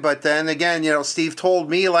can. But then again, you know, Steve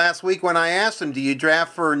told me last week when I asked him, "Do you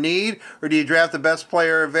draft for need or do you draft the best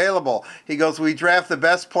player available?" He goes, "We draft the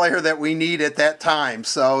best player that we need at that time."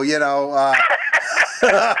 So, you know,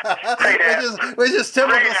 which is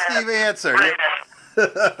typical Steve answer.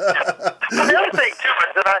 The other thing too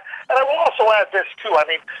is, and I will also add this too. I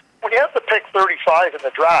mean, when you have the pick 35 in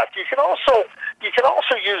the draft, you can also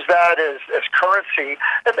use that as currency.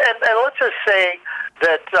 And let's just say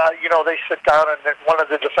that they sit down and one of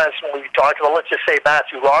the defensemen we talked about, let's just say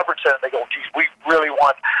Matthew Robertson, and they go, geez, we really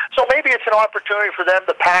want. So maybe it's an opportunity for them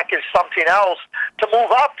to package something else to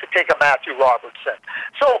move up to take a Matthew Robertson.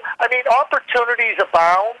 So I mean, opportunities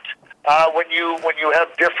abound when you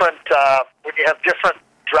have different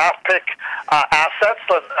draft pick assets,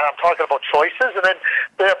 and I'm talking about choices, and then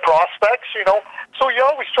they have prospects, So you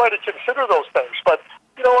always try to consider those things. But,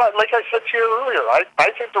 like I said to you earlier,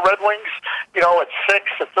 I think the Red Wings, at 6,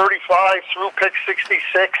 at 35, through pick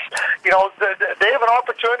 66, they have an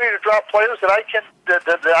opportunity to draft players that I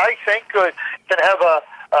think can have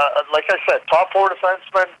like I said, top 4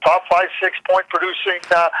 defensemen, top 5, 6 point producing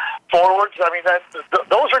forwards. I mean,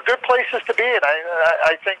 those are good places to be, and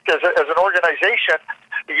I think as an organization,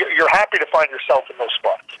 you're happy to find yourself in those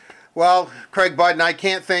spots. Well, Craig Budden, I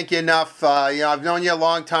can't thank you enough. I've known you a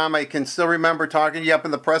long time. I can still remember talking to you up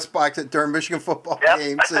in the press box during Michigan football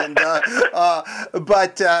games. And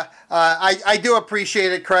but I do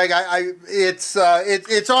appreciate it, Craig. It's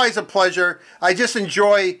always a pleasure. I just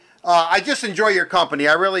enjoy your company.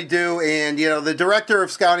 I really do. And, the director of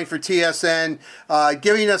scouting for TSN,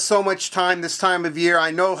 giving us so much time this time of year.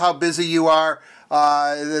 I know how busy you are.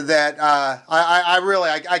 I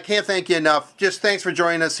can't thank you enough. Just thanks for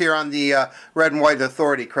joining us here on the Red and White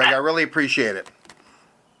Authority, Craig. I really appreciate it.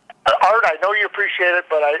 Art, I know you appreciate it,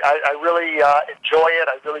 but I really enjoy it.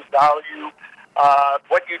 I really value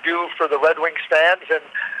what you do for the Red Wings fans, and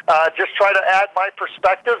just try to add my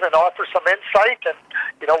perspective and offer some insight. And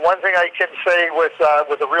one thing I can say with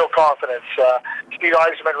a real confidence, Steve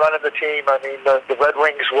Yzerman running the team. I mean, the Red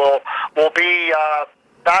Wings will be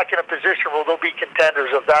back in a position where they'll be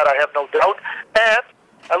contenders. Of that, I have no doubt. And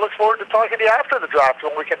I look forward to talking to you after the draft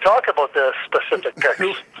when we can talk about the specific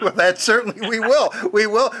picks. Well, that certainly we will. We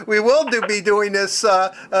will be doing this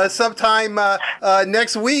sometime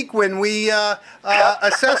next week when we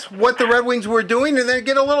assess what the Red Wings were doing, and then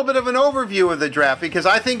get a little bit of an overview of the draft, because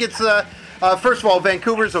I think it's first of all,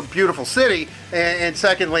 Vancouver's a beautiful city, and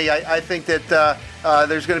secondly, I think that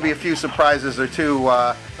there's going to be a few surprises or two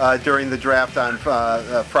during the draft on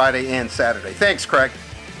Friday and Saturday. Thanks, Craig.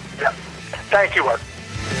 Yeah. Thank you, Art.